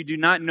therefore, for you do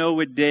not know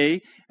what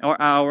day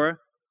or hour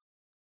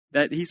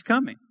that he's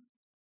coming.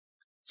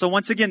 So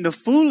once again, the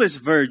foolish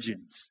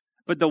virgins,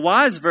 but the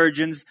wise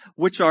virgins,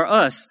 which are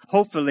us,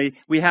 hopefully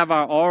we have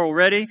our oil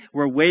ready.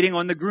 We're waiting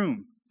on the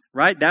groom,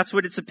 right? That's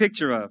what it's a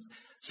picture of.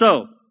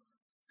 So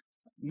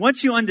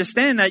once you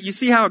understand that, you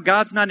see how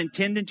God's not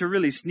intending to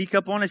really sneak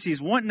up on us.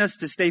 He's wanting us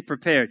to stay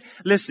prepared.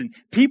 Listen,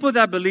 people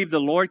that believe the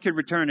Lord could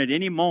return at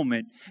any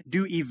moment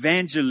do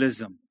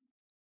evangelism.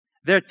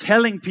 They're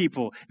telling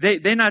people.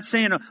 They're not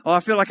saying, oh, I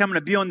feel like I'm going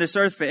to be on this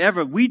earth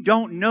forever. We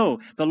don't know.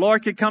 The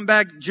Lord could come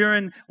back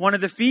during one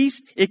of the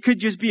feasts. It could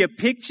just be a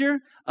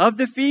picture of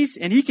the feast,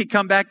 and he could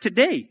come back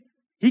today.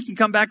 He can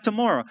come back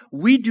tomorrow.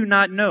 We do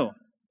not know.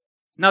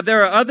 Now,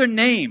 there are other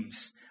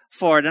names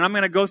for it, and I'm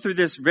going to go through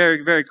this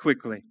very, very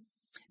quickly.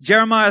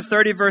 Jeremiah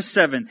 30, verse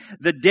 7.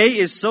 The day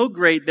is so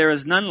great, there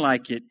is none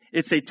like it.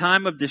 It's a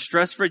time of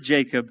distress for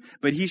Jacob,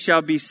 but he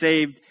shall be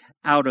saved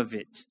out of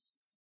it.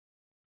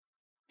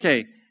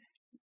 Okay.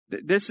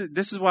 This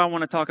is why I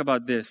want to talk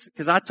about this.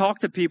 Because I talk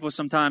to people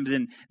sometimes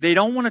and they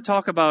don't want to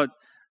talk about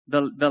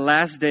the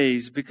last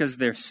days because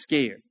they're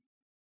scared.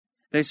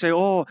 They say,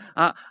 oh,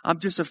 I'm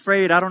just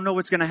afraid. I don't know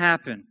what's going to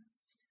happen.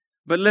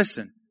 But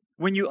listen,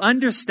 when you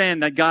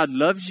understand that God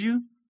loves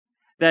you,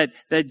 that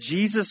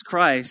Jesus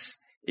Christ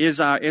is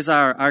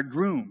our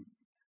groom,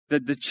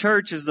 that the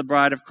church is the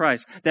bride of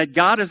Christ, that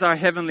God is our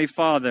heavenly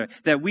Father,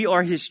 that we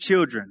are his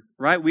children,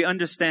 right? We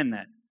understand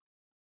that.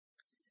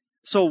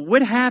 So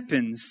what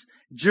happens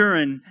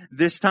during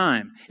this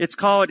time? It's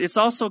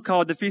also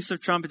called the Feast of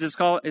Trumpets.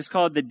 It's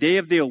called the Day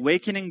of the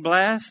Awakening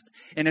Blast,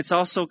 and it's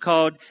also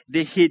called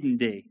the Hidden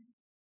Day.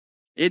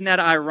 Isn't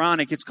that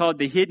ironic? It's called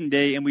the Hidden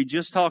Day, and we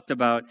just talked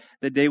about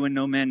the day when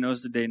no man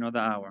knows the day nor the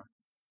hour.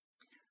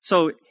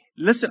 So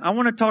listen, I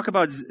want to talk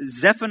about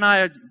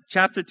Zephaniah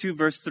chapter 2,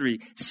 verse 3.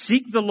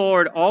 Seek the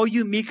Lord, all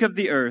you meek of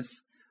the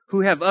earth,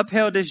 who have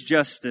upheld his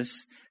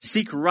justice.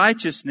 Seek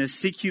righteousness,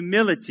 seek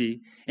humility,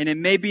 and it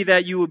may be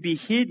that you will be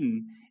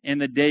hidden in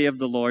the day of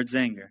the Lord's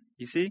anger.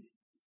 You see?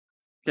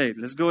 Okay,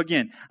 let's go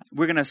again.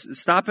 We're going to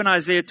stop in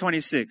Isaiah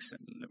 26.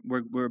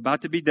 We're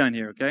about to be done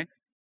here, okay?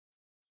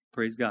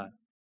 Praise God.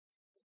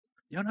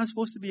 You're not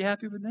supposed to be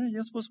happy with that.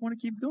 You're supposed to want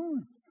to keep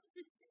going.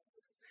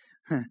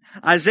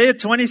 Isaiah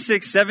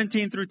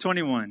 26:17 through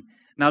 21.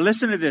 Now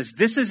listen to this.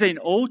 This is an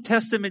Old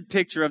Testament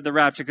picture of the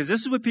rapture, because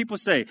this is what people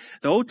say.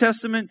 The Old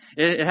Testament,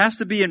 it has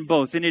to be in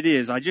both, and it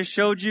is. I just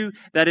showed you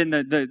that in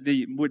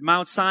with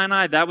Mount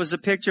Sinai, that was a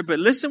picture. But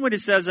listen what it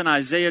says in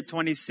Isaiah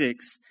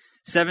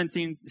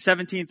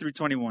 26:17 through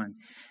 21.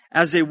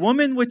 As a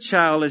woman with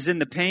child is in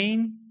the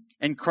pain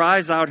and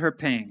cries out her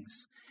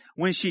pangs,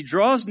 when she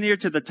draws near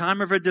to the time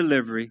of her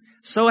delivery,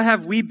 so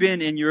have we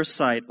been in your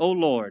sight, O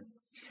Lord.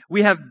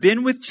 We have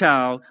been with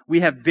child, we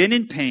have been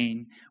in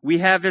pain, we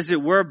have, as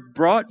it were,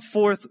 brought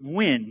forth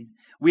wind.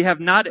 We have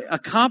not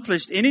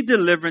accomplished any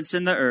deliverance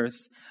in the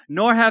earth,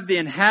 nor have the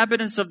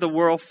inhabitants of the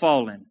world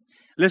fallen.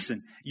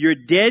 Listen, your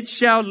dead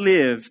shall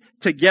live,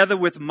 together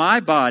with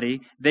my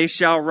body they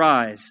shall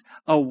rise.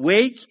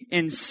 Awake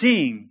and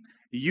sing,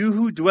 you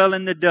who dwell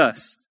in the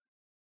dust.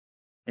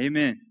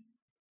 Amen.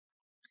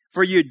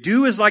 For your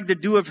dew is like the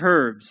dew of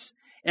herbs,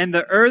 and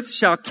the earth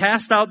shall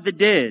cast out the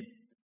dead.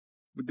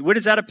 What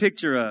is that a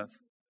picture of?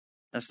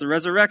 That's the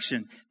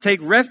resurrection. Take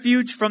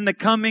refuge from the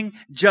coming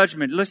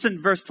judgment.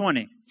 Listen, verse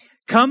 20.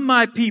 Come,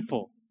 my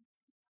people,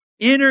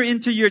 enter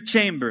into your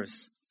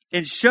chambers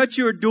and shut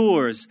your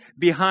doors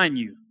behind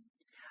you.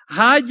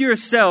 Hide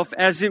yourself,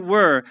 as it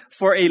were,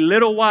 for a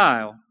little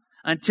while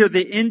until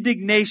the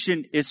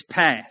indignation is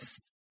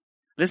past.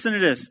 Listen to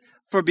this.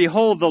 For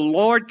behold, the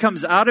Lord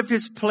comes out of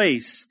his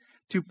place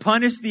to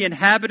punish the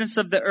inhabitants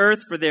of the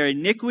earth for their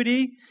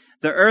iniquity.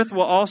 The earth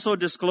will also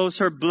disclose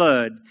her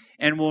blood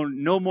and will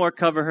no more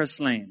cover her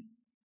slain.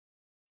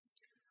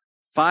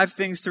 5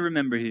 things to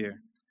remember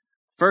here.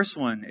 First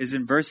one is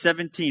in verse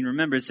 17.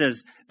 Remember, it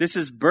says, this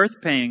is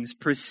birth pangs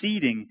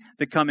preceding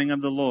the coming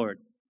of the Lord.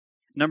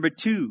 Number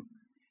 2,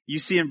 you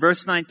see in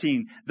verse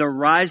 19, the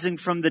rising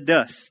from the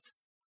dust.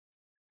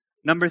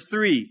 Number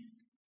 3,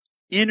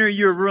 enter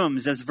your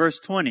rooms, as verse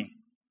 20.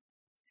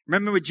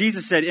 Remember what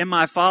Jesus said, in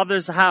my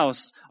Father's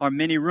house are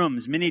many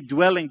rooms, many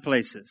dwelling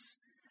places.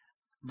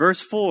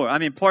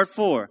 Part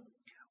 4,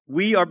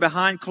 we are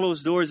behind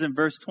closed doors in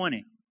verse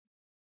 20.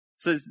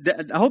 So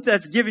I hope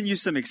that's giving you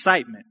some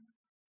excitement.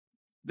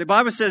 The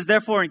Bible says,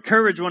 therefore,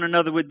 encourage one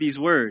another with these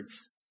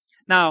words.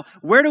 Now,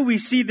 where do we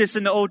see this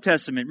in the Old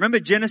Testament? Remember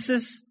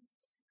Genesis?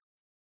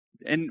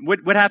 And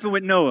what happened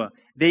with Noah?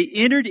 They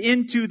entered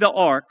into the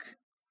ark,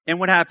 and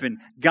what happened?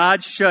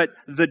 God shut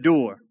the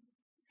door.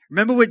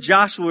 Remember with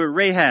Joshua,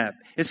 Rahab.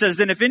 It says,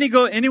 then if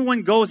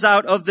anyone goes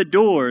out of the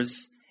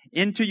doors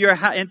into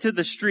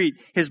the street,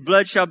 his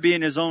blood shall be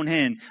in his own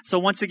hand. So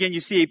once again,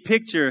 you see a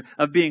picture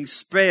of being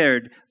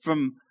spared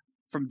from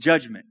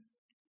judgment.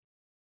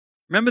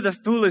 Remember the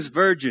foolish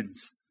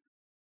virgins.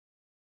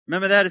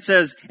 Remember that? It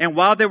says, and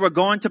while they were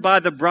going to buy,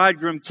 the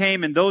bridegroom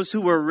came, and those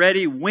who were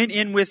ready went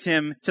in with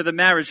him to the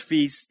marriage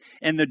feast,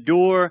 and the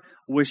door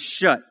was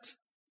shut.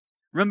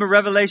 Remember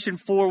Revelation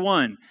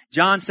 4:1.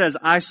 John says,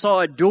 I saw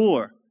a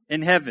door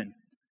in heaven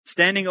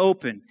standing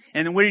open.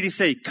 And then what did he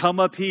say? Come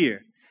up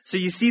here. So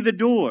you see the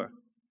door.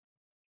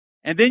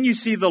 And then you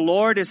see the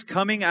Lord is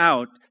coming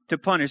out to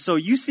punish. So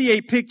you see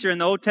a picture in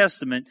the Old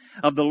Testament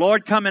of the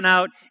Lord coming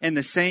out and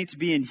the saints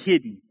being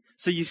hidden.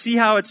 So you see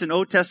how it's an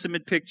Old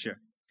Testament picture.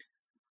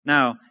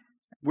 Now,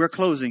 we're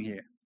closing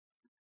here.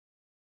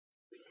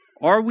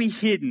 Are we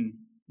hidden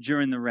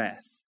during the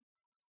wrath?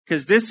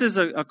 Because this is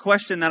a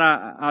question that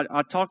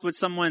I talked with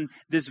someone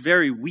this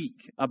very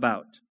week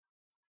about.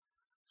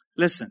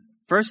 Listen,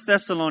 1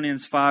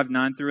 Thessalonians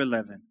 5:9 through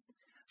 11.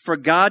 For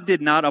God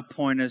did not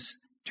appoint us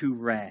to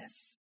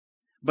wrath,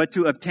 but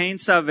to obtain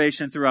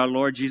salvation through our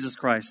Lord Jesus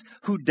Christ,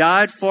 who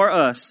died for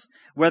us,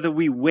 whether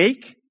we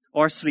wake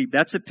or sleep.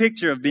 That's a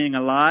picture of being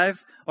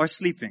alive or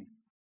sleeping.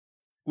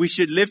 We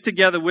should live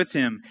together with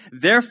him.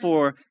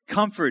 Therefore,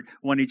 comfort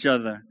each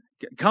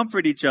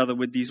other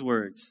with these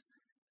words.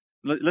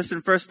 Listen,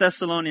 1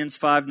 Thessalonians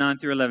 5:9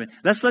 through 11.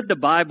 Let's let the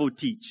Bible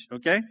teach,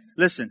 okay?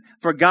 Listen,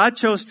 for God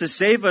chose to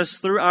save us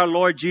through our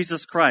Lord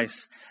Jesus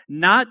Christ,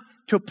 not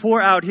to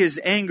pour out his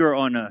anger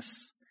on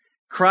us.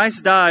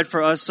 Christ died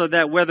for us so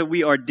that whether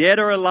we are dead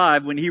or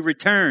alive, when he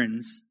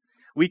returns,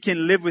 we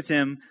can live with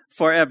him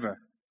forever.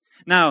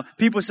 Now,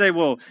 people say,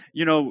 well,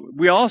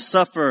 we all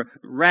suffer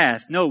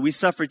wrath. No, we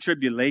suffer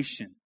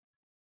tribulation.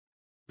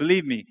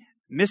 Believe me,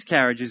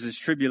 miscarriages is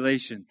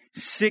tribulation.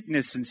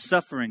 Sickness and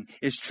suffering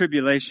is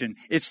tribulation.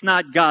 It's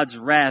not God's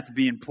wrath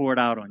being poured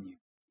out on you.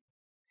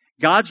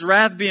 God's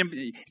wrath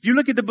if you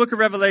look at the book of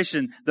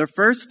Revelation, the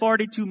first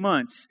 42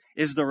 months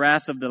is the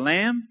wrath of the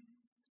Lamb.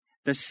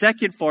 The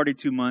second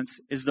 42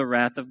 months is the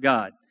wrath of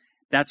God.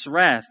 That's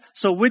wrath.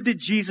 So what did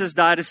Jesus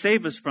die to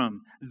save us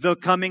from? The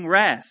coming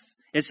wrath.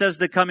 It says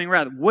the coming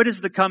wrath. What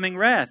is the coming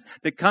wrath?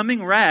 The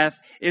coming wrath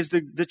is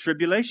the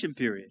tribulation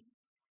period.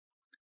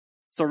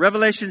 So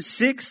Revelation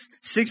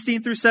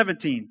 6:16 through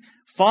 17.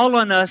 Fall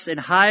on us and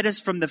hide us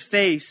from the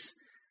face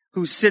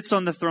who sits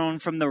on the throne,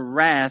 from the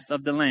wrath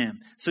of the Lamb.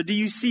 So do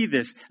you see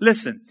this?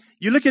 Listen,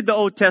 you look at the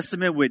Old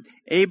Testament with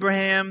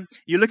Abraham.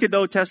 You look at the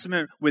Old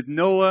Testament with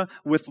Noah,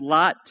 with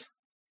Lot,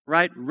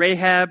 right?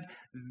 Rahab.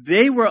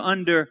 They were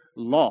under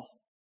law.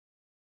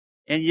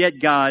 and yet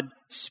God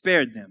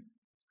spared them.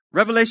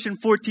 Revelation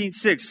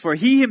 14:6, for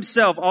he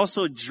himself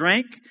also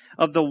drank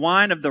of the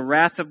wine of the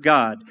wrath of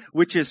God,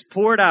 which is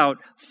poured out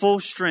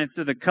full strength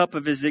to the cup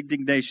of his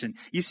indignation.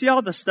 You see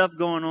all the stuff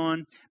going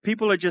on?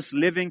 People are just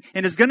living,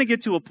 and it's going to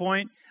get to a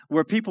point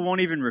where people won't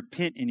even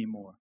repent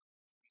anymore.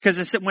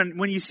 Because when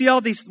they see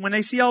all these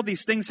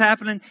things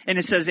happening, and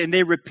it says, and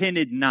they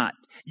repented not.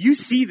 You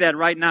see that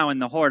right now in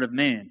the heart of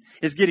man.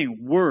 It's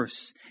getting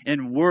worse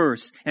and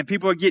worse, and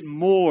people are getting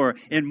more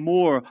and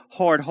more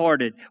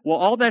hard-hearted. Well,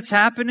 all that's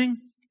happening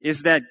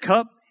is that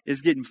cup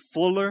is getting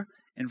fuller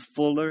and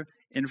fuller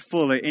and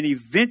fuller, and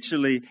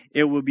eventually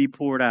it will be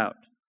poured out.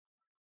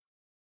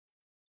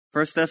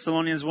 1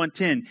 Thessalonians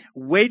 1:10,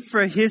 wait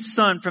for his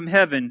Son from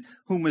heaven,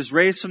 whom was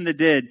raised from the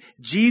dead,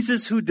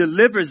 Jesus who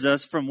delivers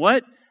us from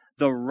what?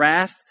 The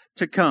wrath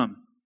to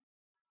come.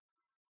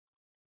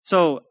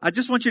 So I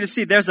just want you to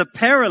see there's a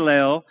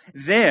parallel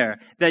there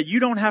that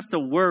you don't have to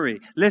worry.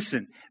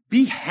 Listen,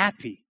 be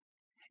happy.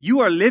 You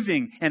are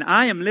living, and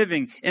I am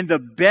living, in the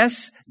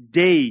best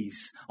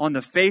days on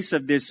the face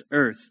of this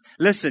earth.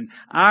 Listen,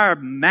 our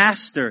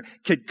master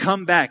could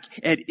come back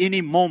at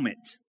any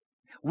moment.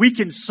 We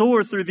can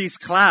soar through these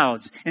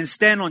clouds and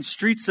stand on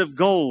streets of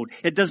gold.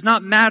 It does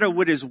not matter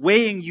what is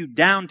weighing you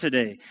down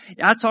today.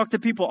 I talk to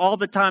people all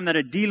the time that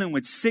are dealing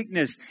with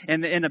sickness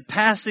and the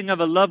passing of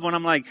a loved one.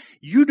 I'm like,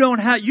 you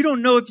don't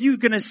know if you're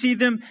going to see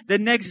them the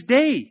next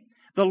day.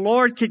 The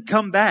Lord could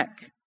come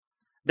back.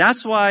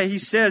 That's why he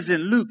says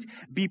in Luke,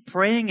 be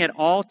praying at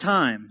all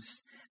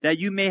times that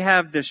you may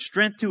have the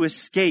strength to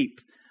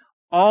escape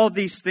all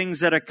these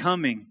things that are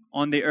coming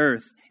on the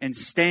earth and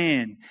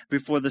stand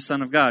before the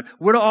Son of God.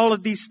 What are all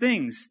of these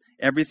things?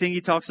 Everything he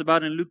talks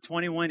about in Luke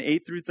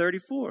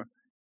 21:8-34.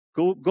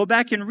 Go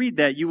back and read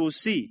that. You will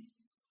see.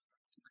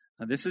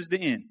 Now, this is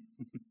the end.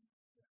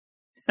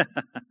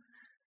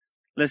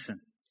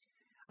 Listen,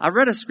 I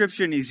read a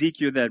scripture in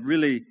Ezekiel that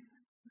really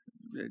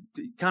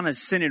kind of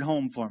sent it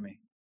home for me.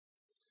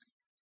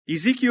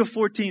 Ezekiel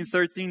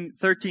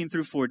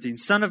 14:13-14.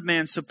 Son of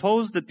man,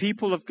 suppose the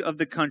people of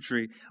the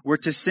country were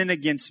to sin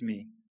against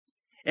me,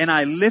 and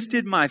I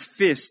lifted my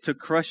fist to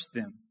crush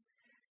them,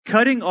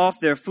 cutting off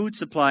their food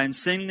supply and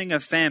sending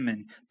a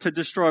famine to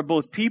destroy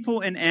both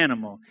people and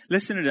animal.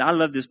 Listen to this. I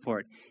love this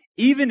part.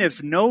 Even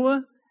if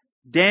Noah,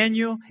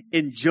 Daniel,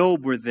 and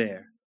Job were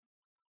there,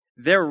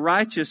 their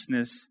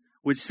righteousness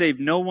would save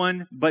no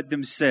one but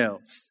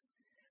themselves.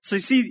 So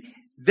you see,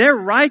 their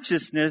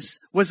righteousness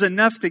was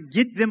enough to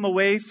get them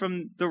away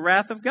from the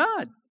wrath of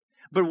God.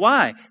 But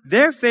why?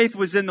 Their faith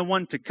was in the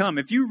one to come.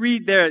 If you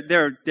read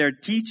their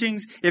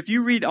teachings, if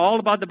you read all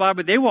about the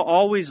Bible, they were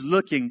always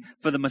looking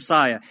for the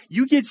Messiah.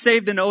 You get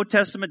saved in the Old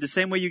Testament the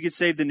same way you get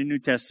saved in the New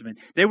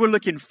Testament. They were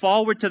looking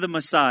forward to the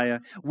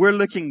Messiah. We're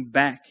looking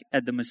back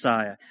at the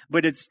Messiah.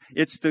 But it's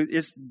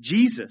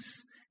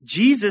Jesus.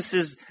 Jesus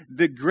is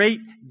the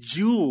great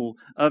jewel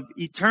of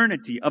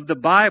eternity, of the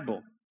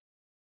Bible.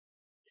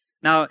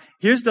 Now,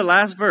 here's the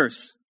last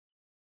verse.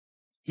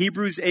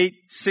 Hebrews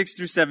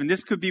 8:6-7.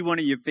 This could be one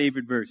of your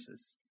favorite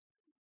verses.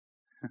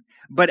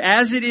 But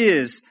as it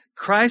is,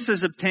 Christ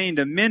has obtained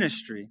a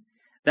ministry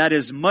that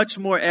is much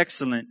more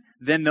excellent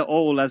than the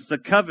old, as the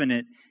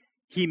covenant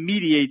he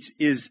mediates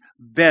is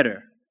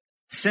better,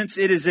 since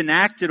it is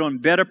enacted on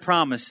better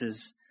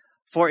promises.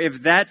 For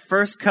if that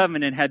first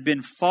covenant had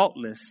been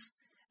faultless,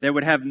 there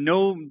would have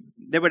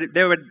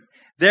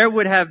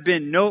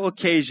been no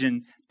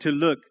occasion to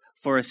look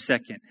for a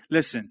second.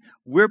 Listen,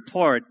 we're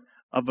part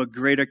of a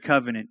greater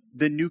covenant,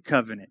 the new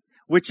covenant,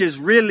 which is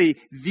really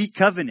the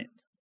covenant.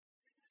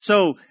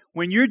 So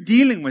when you're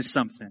dealing with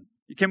something,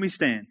 can we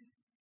stand?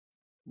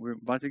 We're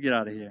about to get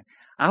out of here.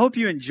 I hope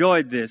you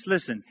enjoyed this.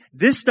 Listen,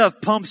 this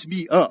stuff pumps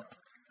me up.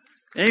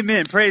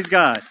 Amen. Praise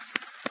God.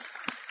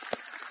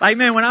 Like,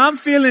 man, when I'm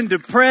feeling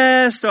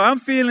depressed or I'm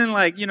feeling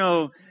like,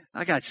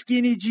 I got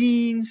skinny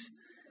jeans,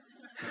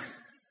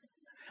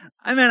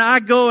 I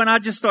go and I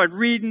just start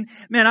reading.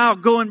 Man, I'll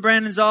go in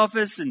Brandon's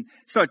office and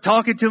start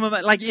talking to him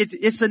about,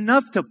 it's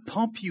enough to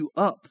pump you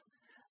up.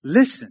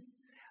 Listen,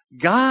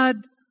 God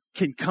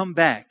can come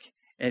back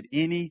at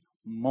any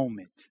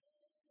moment.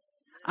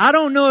 I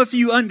don't know if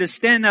you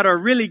understand that or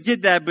really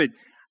get that, but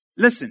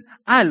listen,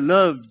 I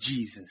love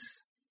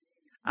Jesus.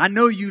 I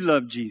know you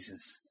love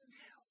Jesus.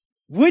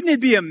 Wouldn't it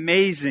be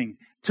amazing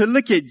to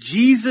look at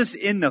Jesus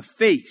in the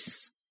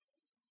face,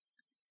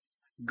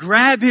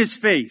 grab his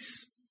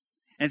face,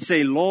 and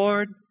say,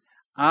 Lord,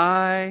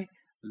 I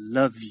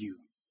love you.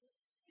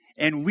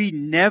 And we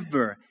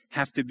never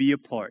have to be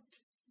apart.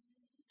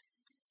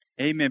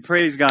 Amen.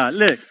 Praise God.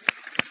 Look,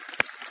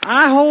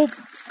 I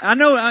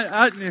know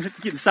I'm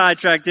getting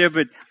sidetracked there,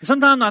 but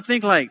sometimes I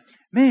think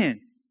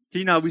man,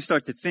 we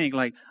start to think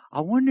I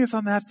wonder if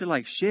I'm going to have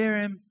to share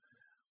him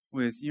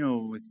with,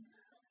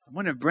 I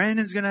wonder if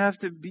Brandon's going to have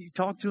to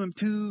talk to him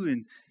too.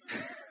 And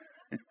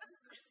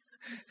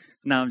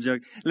no, I'm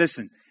joking.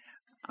 Listen.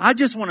 I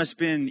just want to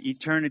spend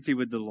eternity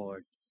with the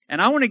Lord.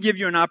 And I want to give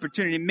you an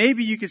opportunity.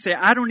 Maybe you could say,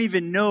 I don't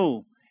even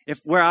know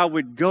where I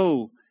would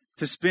go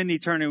to spend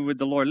eternity with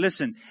the Lord.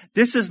 Listen,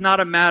 this is not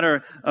a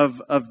matter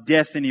of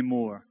death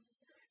anymore.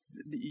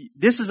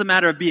 this is a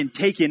matter of being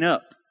taken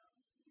up.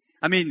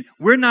 I mean,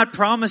 we're not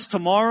promised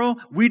tomorrow.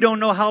 We don't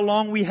know how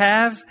long we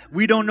have.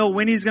 We don't know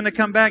when he's going to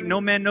come back.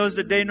 No man knows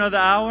the day nor the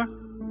hour.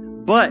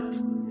 But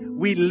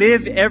we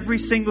live every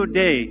single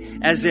day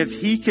as if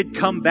he could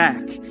come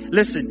back.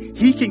 Listen,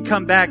 he can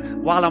come back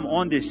while I'm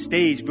on this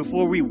stage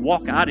before we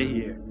walk out of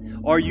here.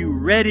 Are you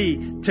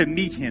ready to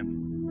meet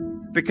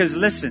him? Because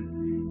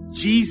listen,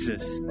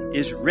 Jesus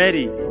is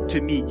ready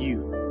to meet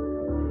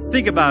you.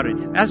 Think about it.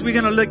 As we're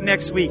going to look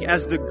next week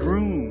as the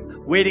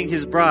groom waiting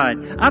his bride,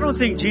 I don't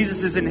think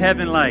Jesus is in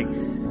heaven like,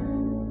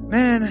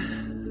 man,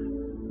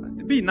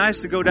 it'd be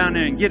nice to go down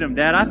there and get him,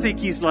 Dad. I think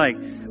he's like,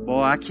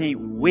 boy, I can't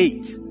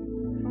wait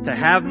to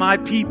have my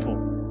people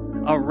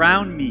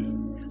around me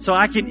so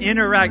I can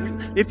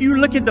interact. If you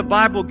look at the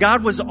Bible,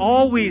 God was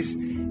always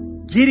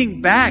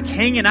getting back,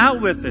 hanging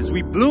out with us.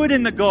 We blew it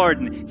in the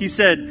garden. He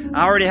said,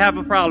 I already have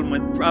a problem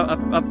with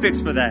a fix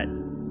for that.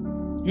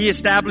 He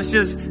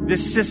establishes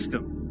this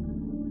system.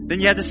 Then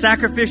you have the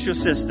sacrificial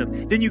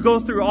system. Then you go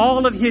through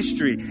all of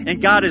history,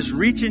 and God is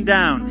reaching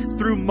down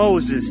through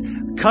Moses,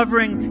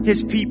 covering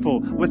his people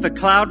with a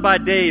cloud by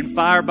day and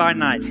fire by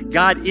night.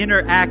 God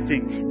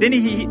interacting. Then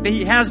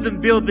he has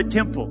them build the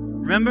temple.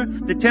 Remember?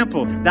 The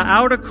temple. The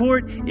outer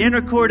court,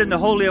 inner court, and the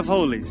Holy of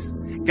Holies.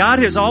 God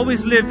has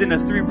always lived in a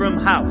 3-room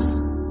house.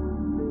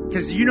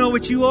 Because you know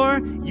what you are?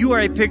 You are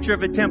a picture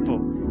of a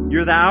temple.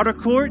 You're the outer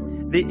court.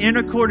 The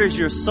inner court is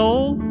your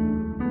soul.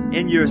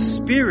 And your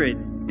spirit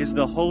is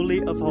the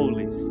Holy of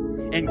Holies.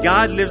 And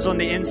God lives on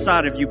the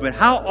inside of you. But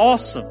how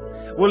awesome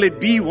will it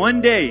be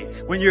one day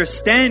when you're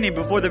standing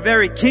before the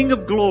very King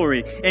of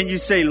Glory and you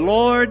say,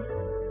 Lord,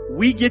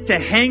 we get to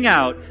hang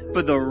out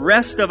for the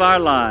rest of our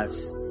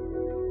lives.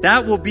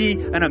 That will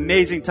be an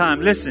amazing time.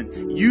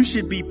 Listen, you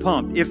should be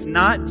pumped. If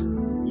not,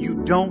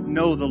 you don't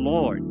know the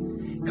Lord.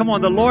 Come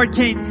on, the Lord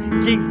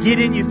can't get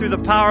in you through the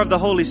power of the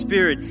Holy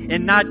Spirit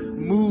and not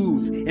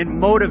move and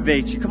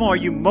motivate you. Come on, are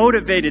you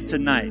motivated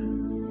tonight?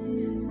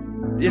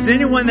 Is there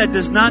anyone that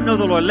does not know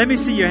the Lord? Let me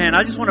see your hand.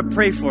 I just want to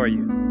pray for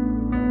you.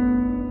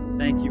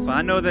 Thank you.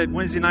 I know that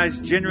Wednesday nights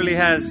generally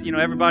has,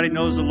 everybody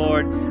knows the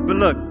Lord. But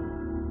look,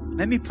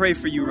 let me pray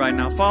for you right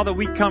now. Father,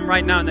 we come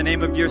right now in the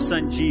name of your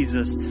Son,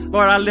 Jesus.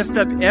 Lord, I lift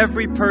up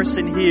every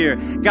person here.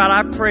 God,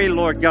 I pray,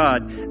 Lord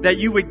God, that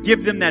you would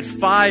give them that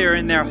fire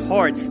in their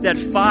heart, that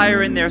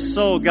fire in their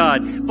soul,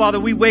 God. Father,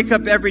 we wake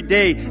up every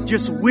day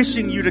just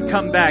wishing you to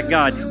come back,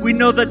 God. We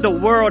know that the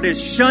world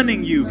is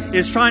shunning you,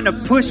 is trying to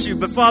push you.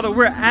 But Father,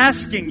 we're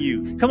asking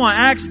you. Come on,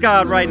 ask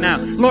God right now.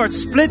 Lord,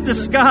 split the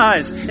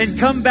skies and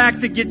come back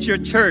to get your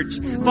church.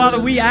 Father,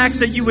 we ask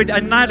that you would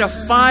ignite a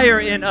fire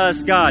in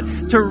us, God,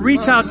 to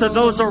reach out to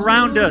those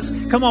around us.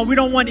 Come on, we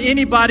don't want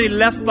anybody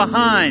left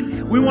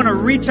behind. We want to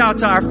reach out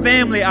to our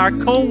family, our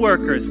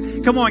co-workers.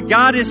 Come on,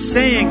 God is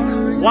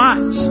saying,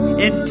 watch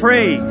and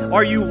pray.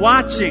 Are you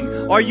watching?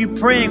 Are you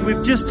praying?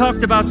 We've just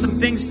talked about some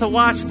things to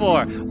watch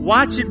for.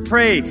 Watch and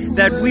pray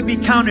that we be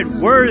counted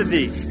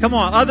worthy. Come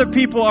on, other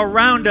people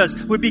around us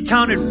would be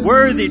counted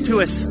worthy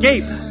to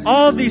escape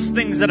all these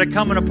things that are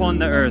coming upon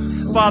the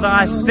earth. Father,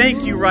 I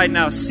thank you right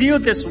now. Seal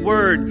this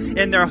word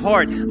in their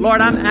heart.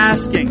 Lord, I'm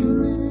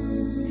asking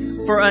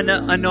for an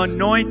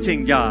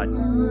anointing, God,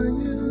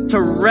 to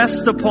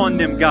rest upon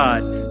them,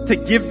 God, to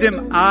give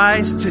them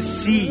eyes to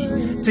see,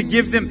 to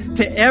give them,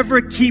 to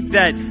ever keep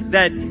that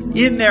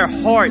in their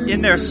heart,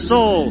 in their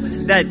soul,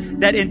 that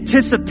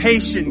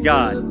anticipation,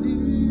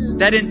 God,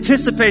 that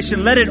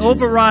anticipation, let it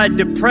override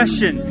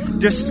depression,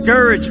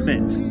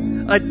 discouragement,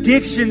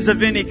 addictions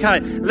of any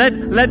kind. Let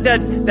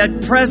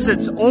that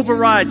presence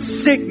override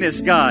sickness,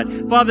 God.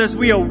 Father, as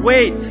we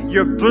await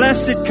your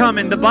blessed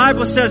coming, the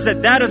Bible says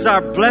that is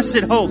our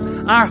blessed hope.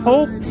 Our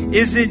hope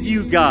is in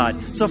you,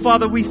 God. So,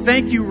 Father, we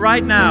thank you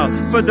right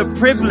now for the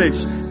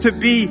privilege to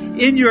be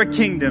in your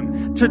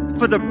kingdom,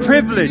 for the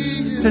privilege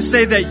to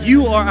say that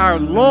you are our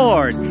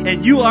Lord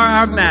and you are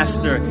our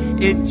Master.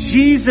 In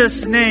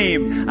Jesus'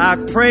 name, I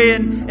pray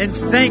and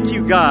thank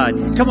you,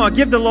 God. Come on,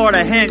 give the Lord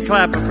a hand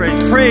clap of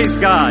praise. Praise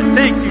God.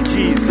 Thank you,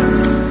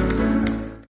 Jesus.